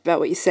loved about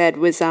what you said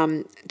was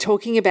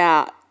talking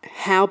about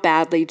how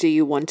badly do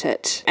you want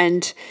it?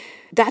 And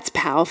that's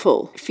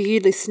powerful. For you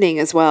listening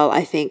as well,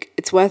 I think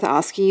it's worth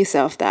asking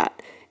yourself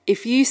that.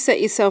 If you set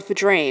yourself a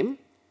dream,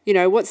 you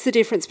know, what's the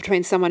difference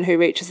between someone who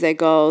reaches their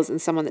goals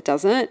and someone that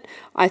doesn't?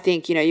 I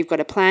think, you know, you've got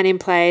a plan in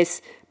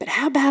place, but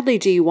how badly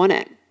do you want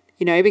it?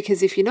 You know,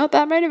 because if you're not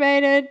that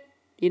motivated,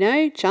 you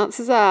know,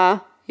 chances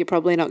are you're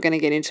probably not going to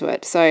get into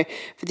it. So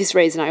for this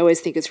reason, I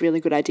always think it's a really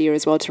good idea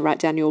as well to write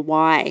down your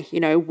why. You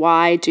know,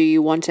 why do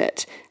you want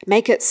it?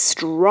 Make it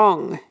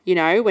strong. You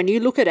know, when you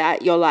look at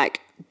it, you're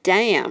like,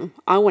 damn,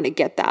 I want to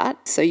get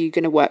that. So you're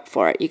going to work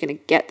for it. You're going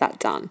to get that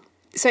done.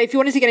 So if you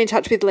wanted to get in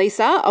touch with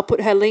Lisa, I'll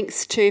put her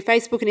links to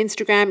Facebook and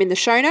Instagram in the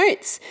show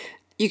notes.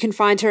 You can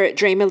find her at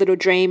Dream a Little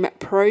Dream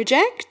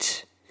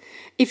Project.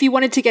 If you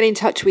wanted to get in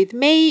touch with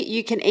me,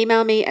 you can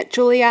email me at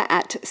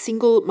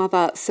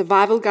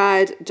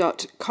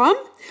julia@singlemothersurvivalguide.com,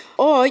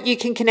 or you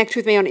can connect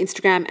with me on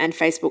Instagram and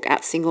Facebook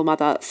at Single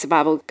Mother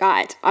Survival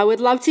Guide. I would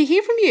love to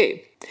hear from you.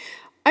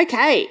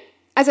 Okay,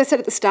 as I said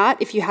at the start,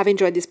 if you have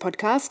enjoyed this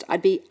podcast,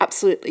 I'd be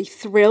absolutely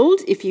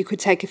thrilled if you could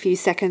take a few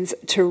seconds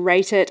to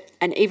rate it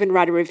and even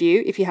write a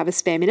review if you have a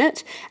spare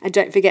minute. And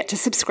don't forget to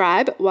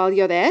subscribe while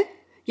you're there.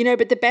 You know,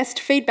 but the best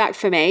feedback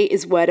for me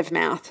is word of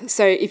mouth.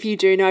 So if you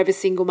do know of a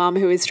single mum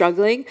who is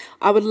struggling,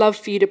 I would love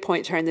for you to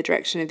point her in the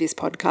direction of this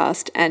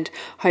podcast, and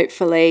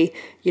hopefully,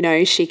 you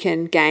know, she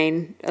can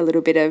gain a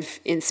little bit of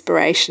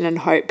inspiration and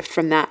hope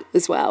from that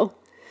as well.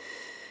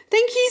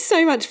 Thank you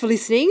so much for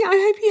listening.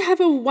 I hope you have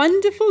a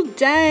wonderful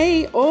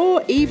day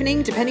or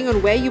evening, depending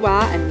on where you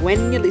are and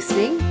when you're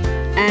listening.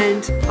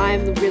 And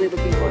I'm really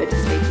looking forward to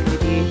speaking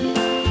with you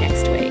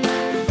next week.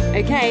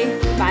 Okay,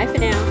 bye for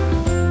now.